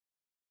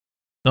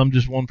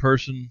just one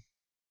person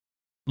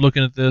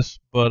looking at this,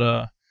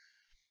 but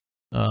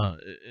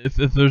if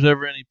there's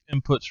ever any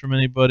inputs from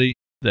anybody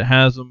that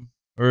has them,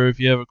 or if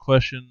you have a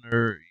question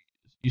or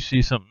you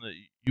see something that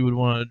you would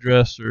want to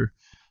address or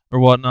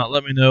whatnot,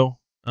 let me know.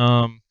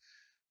 I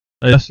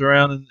mess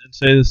around and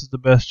say this is the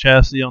best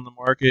chassis on the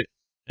market,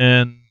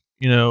 and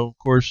of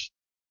course,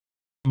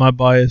 my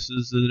bias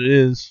is that it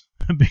is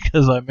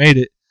because I made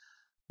it,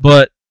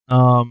 but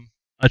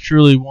I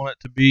truly want it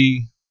to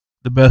be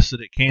the best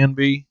that it can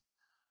be.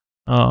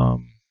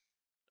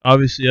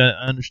 Obviously, I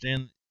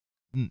understand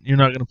you're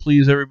not going to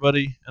please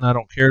everybody, and I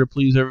don't care to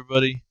please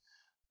everybody,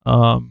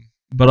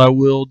 but I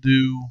will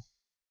do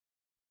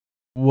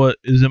what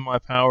is in my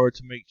power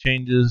to make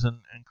changes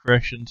and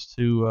corrections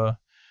to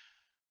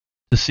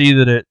see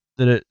that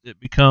it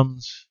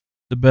becomes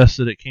the best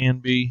that it can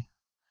be,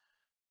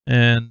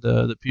 and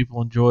that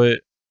people enjoy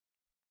it,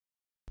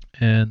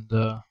 and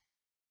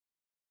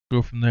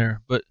go from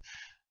there. But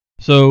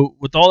so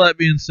with all that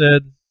being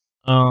said,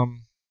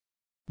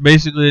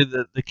 basically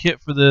the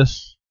kit for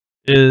this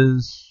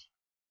is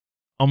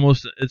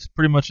it's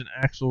pretty much an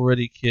axle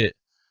ready kit,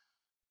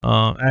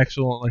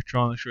 axle and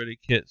electronics ready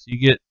kit. So you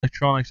get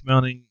electronics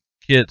mounting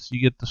kits, you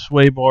get the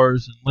sway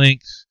bars and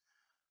links,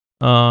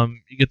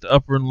 you get the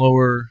upper and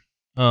lower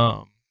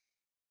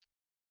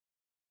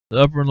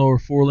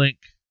four link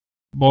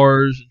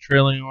bars and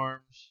trailing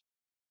arms.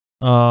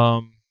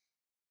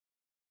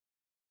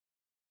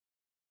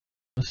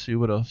 Let's see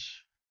what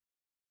else.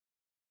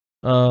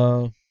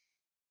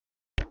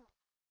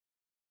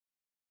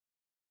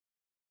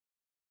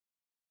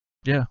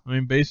 Yeah, I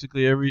mean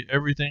basically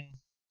everything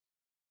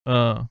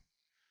with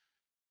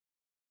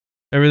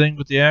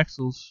the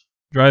axles,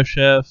 drive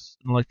shafts,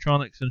 and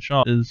electronics and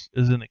shop is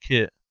in a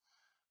kit.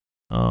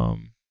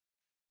 And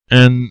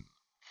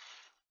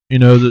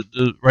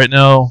the right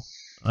now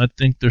I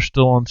think they're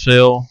still on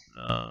sale.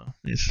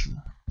 It's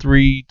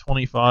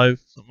 $325,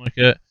 something like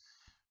that,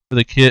 for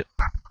the kit.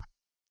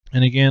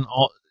 And again,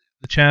 all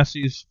the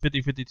chassis is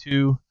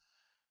 5052.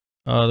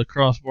 The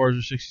crossbars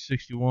are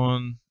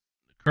 6061.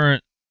 The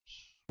current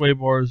sway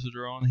bars that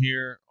are on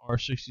here are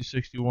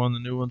 60-61.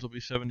 The new ones will be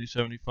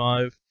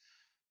 70-75.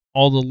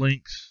 All the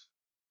links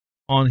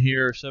on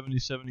here are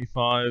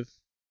 70-75.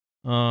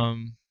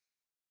 So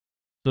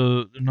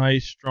they're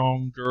nice,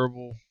 strong,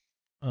 durable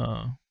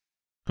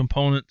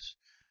components.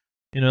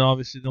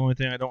 Obviously the only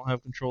thing I don't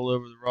have control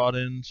over the rod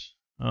ends,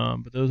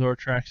 but those are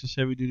Traxxas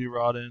heavy-duty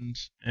rod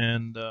ends,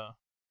 and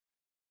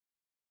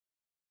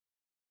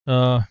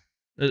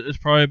it's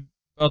probably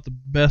about the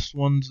best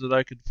ones that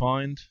I could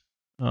find.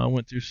 I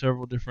went through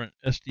several different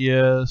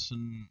SDS,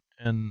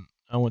 and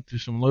I went through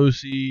some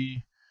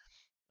low-C,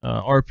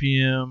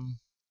 RPM,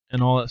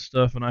 and all that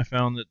stuff, and I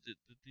found that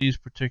these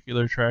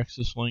particular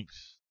Traxxas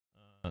links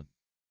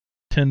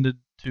tended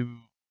to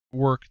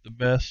work the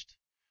best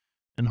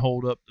and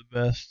hold up the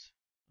best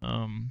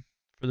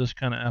for this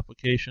kind of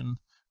application.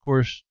 Of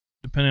course,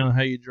 depending on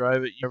how you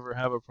drive it, you never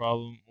have a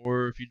problem,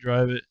 or if you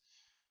drive it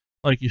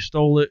like you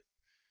stole it,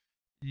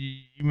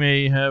 you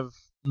may have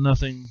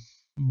nothing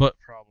but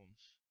problems.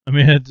 I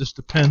mean, it just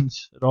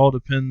depends. It all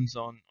depends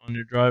on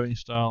your driving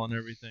style and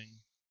everything.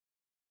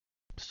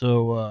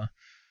 So,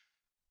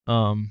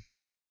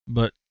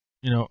 but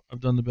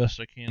I've done the best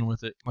I can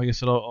with it. Like I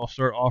said, I'll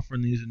start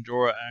offering these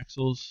Endura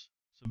axles.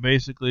 So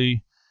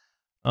basically,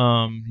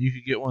 you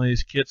could get one of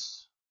these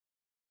kits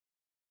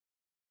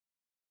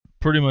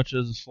pretty much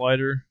as a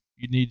slider.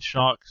 You need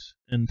shocks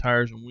and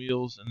tires and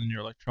wheels, and then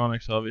your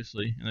electronics,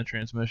 obviously, and the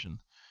transmission.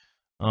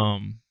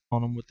 On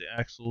them with the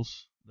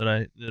axles that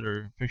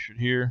are pictured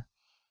here.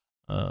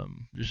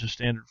 Just a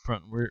standard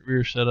front and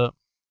rear setup,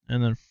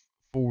 and then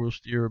four-wheel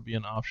steer would be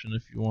an option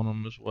if you want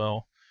them as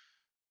well.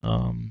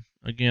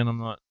 Again, I'm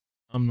not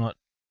in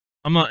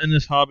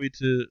this hobby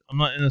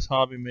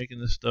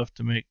making this stuff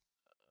to make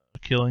a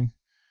killing.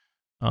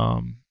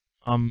 I'm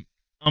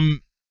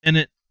in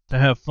it to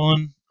have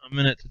fun. I'm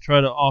in it to try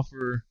to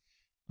offer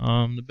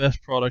the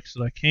best products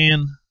that I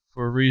can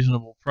for a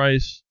reasonable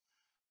price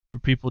for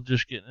people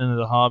just getting into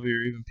the hobby,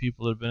 or even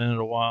people that have been in it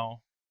a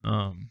while,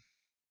 and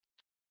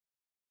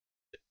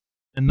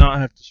not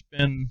have to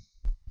spend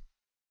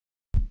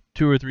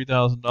 $2,000 or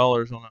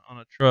 $3,000 on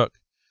a truck.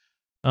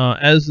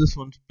 As this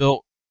one's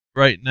built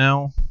right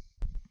now,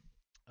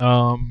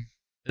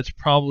 it's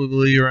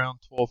probably around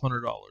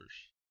 $1,200.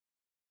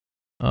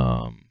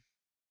 And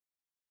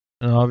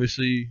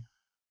obviously,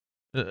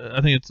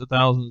 I think it's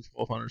 1,000 to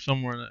 1,200,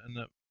 somewhere in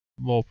that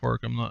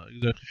ballpark. I'm not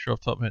exactly sure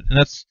off the top of my head. And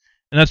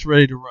that's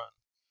ready to run.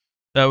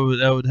 That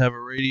would have a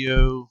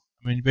radio.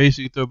 I mean, you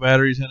basically throw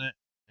batteries in it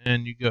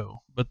and you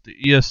go. But the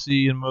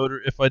ESC and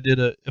motor, if I did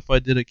a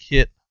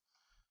kit,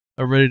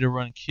 a ready to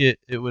run kit,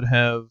 it would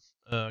have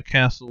a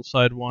Castle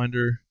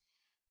Sidewinder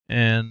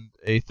and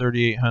a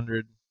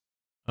 3800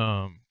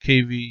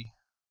 kV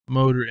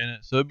motor in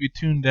it. So it'd be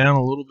tuned down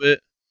a little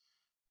bit,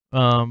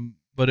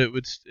 but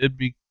it'd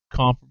be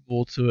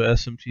comparable to a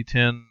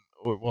SMT10,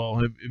 or well,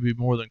 it'd be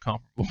more than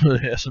comparable to the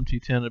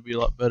SMT10. It'd be a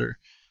lot better.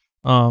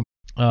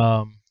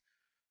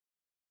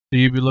 So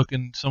you'd be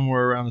looking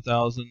somewhere around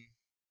 $1,000,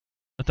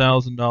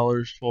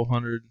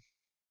 $1,200,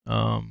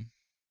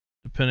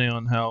 depending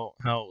on how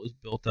it was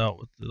built out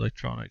with the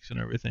electronics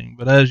and everything.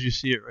 But as you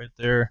see it right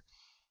there,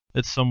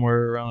 it's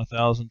somewhere around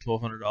 $1,000,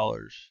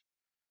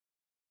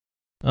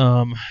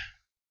 $1,200.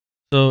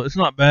 So it's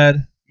not bad.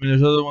 I mean,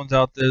 there's other ones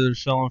out there that are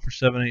selling for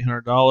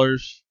 $700,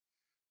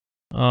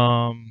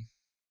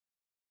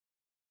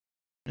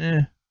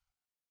 $800.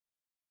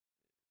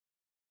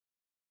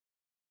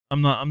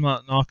 I'm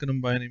not knocking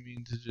them by any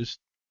means. It's just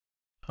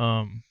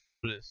it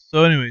is.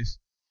 So anyways,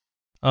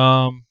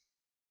 that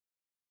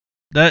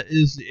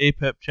is the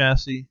APEP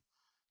chassis.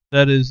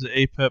 That is the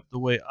APEP the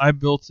way I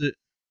built it,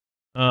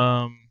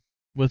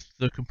 with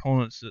the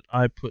components that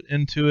I put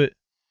into it.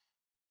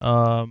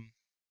 I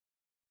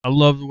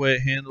love the way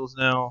it handles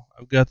now.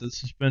 I've got the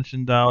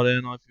suspension dialed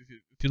in.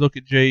 If you look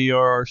at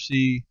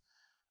JERRC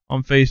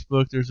on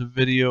Facebook, there's a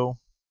video,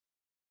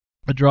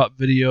 a drop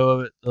video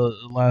of it,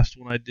 the last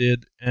one I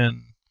did,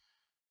 and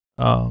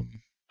I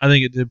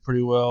think it did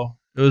pretty well.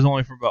 It was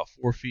only from about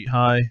 4 feet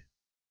high,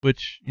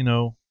 which, in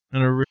a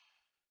rig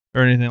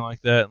or anything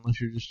like that,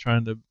 unless you're just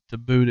trying to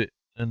boot it,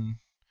 and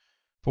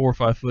 4 or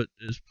 5 foot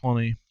is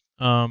plenty.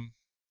 But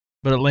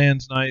it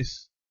lands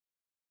nice.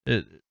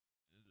 It's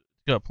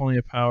got plenty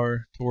of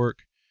power,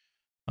 torque.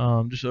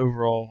 Just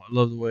overall, I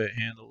love the way it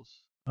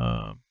handles.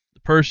 The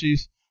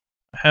Percy's,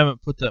 I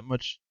haven't put that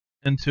much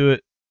into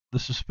it. The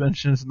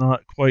suspension's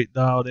not quite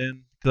dialed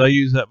in, because I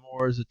use that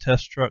more as a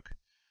test truck.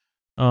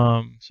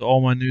 So all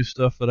my new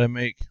stuff that I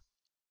make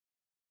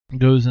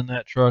goes in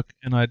that truck,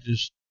 and I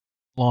just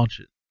launch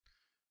it.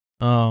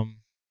 I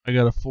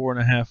got a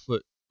 4.5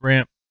 foot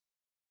ramp,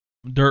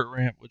 dirt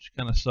ramp, which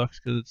kind of sucks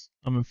because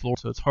I'm in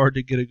Florida, so it's hard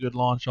to get a good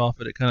launch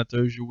off it. It kind of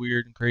throws you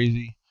weird and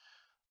crazy.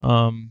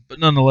 But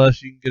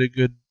nonetheless, you can get a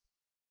good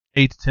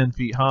 8 to 10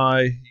 feet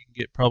high. You can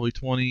get probably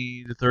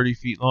 20 to 30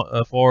 feet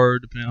far,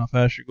 depending on how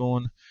fast you're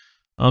going.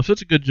 So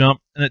it's a good jump,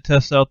 and it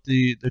tests out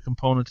the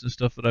components and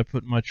stuff that I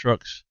put in my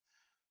trucks.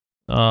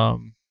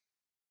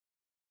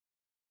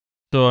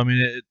 So I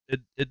mean,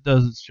 it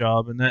does its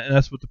job, and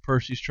that's what the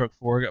Percy's truck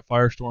for. I got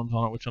Firestorms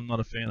on it, which I'm not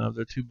a fan of.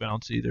 They're too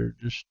bouncy. They're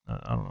just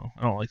I don't know.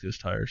 I don't like those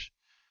tires.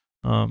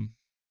 Um,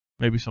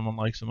 maybe someone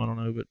likes them. I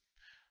don't know, but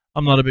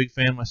I'm not a big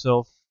fan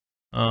myself.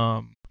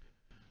 Um,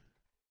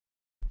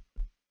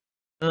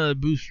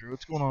 Booster,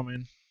 what's going on,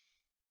 man?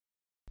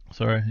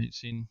 Sorry, I ain't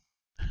seen.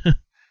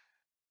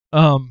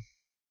 um,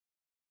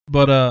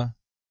 but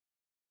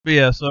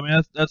yeah. So I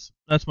mean,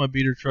 that's my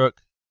beater truck.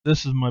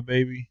 This is my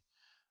baby.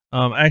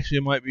 Actually,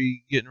 I might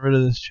be getting rid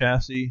of this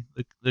chassis,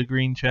 the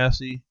green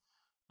chassis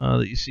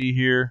that you see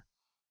here.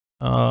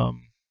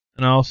 And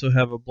I also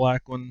have a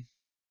black one,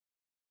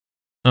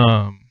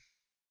 um,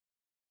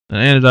 an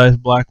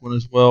anodized black one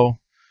as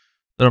well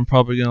that I'm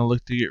probably going to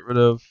look to get rid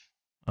of.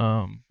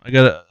 I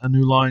got a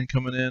new line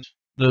coming in.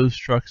 Those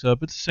trucks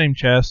up. It's the same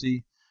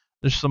chassis.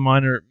 There's some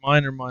minor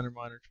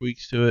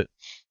tweaks to it,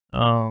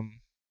 um,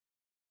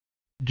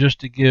 just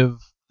to give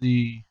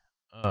the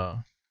uh,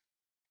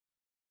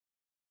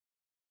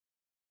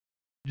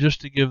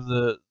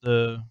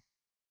 the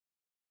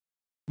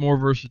more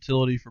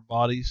versatility for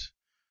bodies.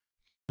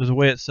 Because the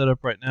way it's set up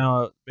right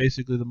now,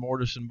 basically the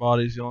Mortison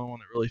body is the only one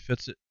that really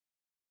fits it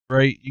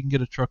right. You can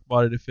get a truck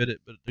body to fit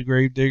it, but the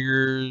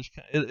Gravediggers,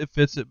 it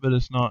fits it, but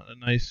it's not a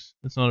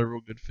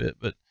real good fit.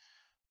 But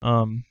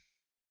um,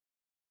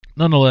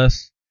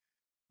 nonetheless,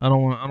 I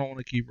don't want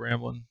to keep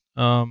rambling.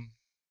 For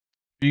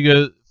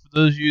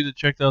those of you that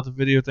checked out the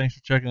video, thanks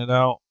for checking it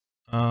out.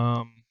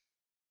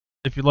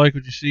 If you like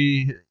what you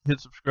see, hit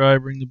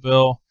subscribe, ring the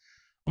bell.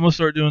 I'm gonna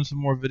start doing some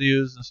more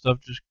videos and stuff,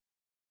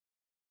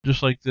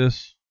 just like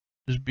this,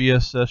 just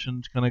BS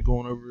sessions, kind of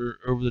going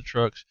over the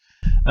trucks.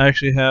 I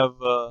actually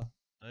have a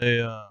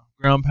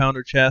ground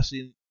pounder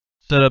chassis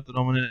setup that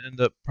I'm going to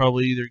end up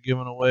probably either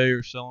giving away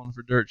or selling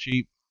for dirt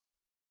cheap.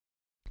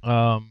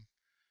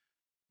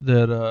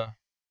 That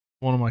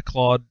one of my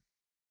Claude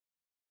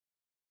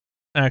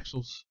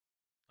axles,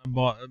 I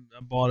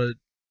bought it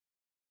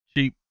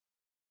cheap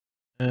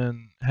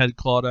and had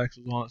Claude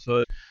axles on it,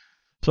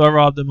 so I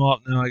robbed them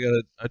off. Now I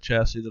got a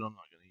chassis that I'm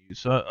not going to use.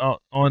 So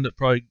I'll end up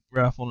probably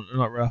raffling, or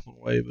not raffling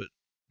away, but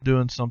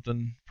doing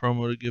something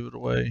promo to give it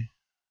away,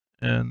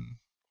 and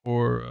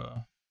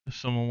or if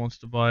someone wants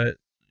to buy it,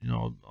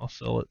 I'll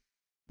sell it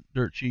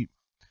dirt cheap.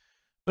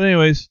 But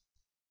anyways,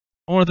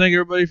 I want to thank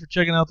everybody for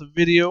checking out the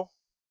video.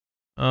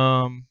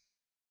 Like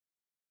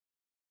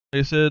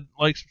I said,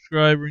 like,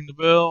 subscribe, ring the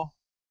bell,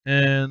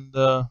 and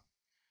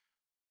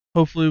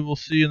hopefully we'll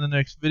see you in the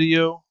next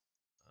video.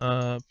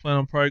 Plan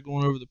on probably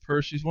going over the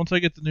Percy's. Once I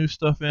get the new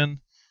stuff in,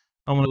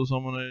 I'm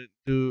gonna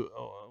do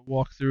a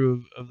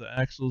walkthrough of the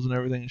axles and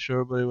everything and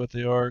show everybody what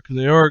they are, because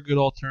they are a good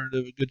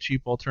alternative, a good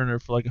cheap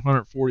alternative for like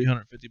 140,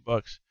 150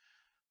 bucks.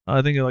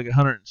 I think they're like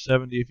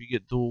 170 if you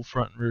get dual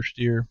front and rear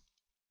steer.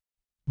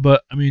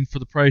 But I mean, for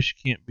the price,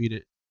 you can't beat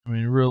it. I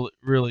mean,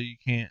 really, you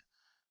can't.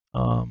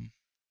 Um,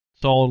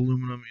 Solid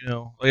aluminum.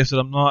 Like I said,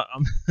 I'm not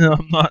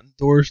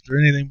endorsed or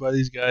anything by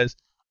these guys.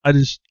 I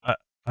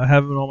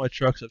have it on my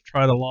trucks. I've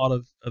tried a lot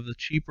of the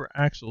cheaper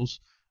axles,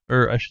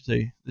 or I should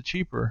say, the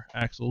cheaper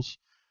axles,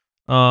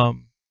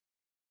 um,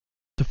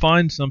 to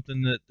find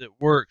something that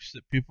works,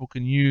 that people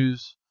can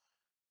use.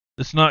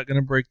 That's not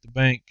going to break the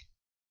bank.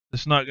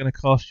 That's not going to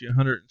cost you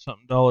 $100 and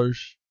something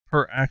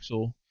per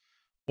axle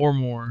or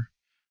more,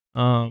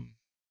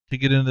 to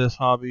get into this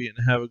hobby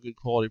and have a good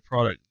quality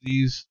product.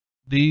 These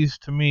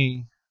to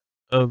me,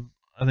 of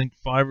I think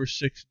 5 or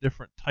 6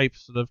 different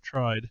types that I've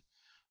tried,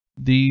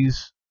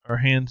 these are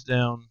hands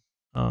down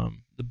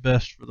the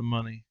best for the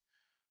money.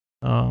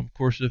 Of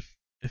course, if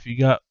you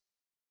got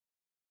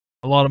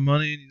a lot of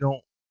money and you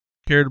don't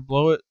care to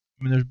blow it,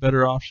 I mean, there's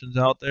better options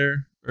out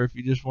there. Or if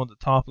you just want the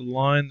top of the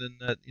line, then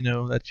that's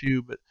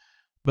you.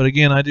 But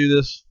again, I do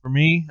this for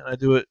me, and I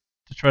do it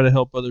to try to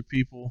help other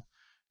people,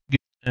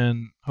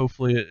 and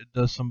hopefully it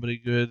does somebody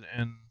good,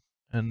 and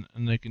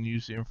they can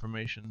use the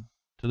information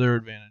to their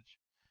advantage.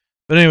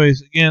 But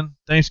anyways, again,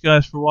 thanks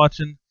guys for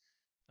watching.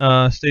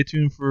 Stay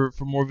tuned for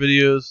more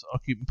videos. I'll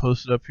keep them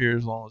posted up here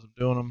as long as I'm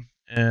doing them.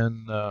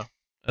 And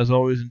as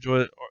always,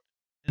 enjoy the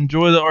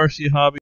RC hobby.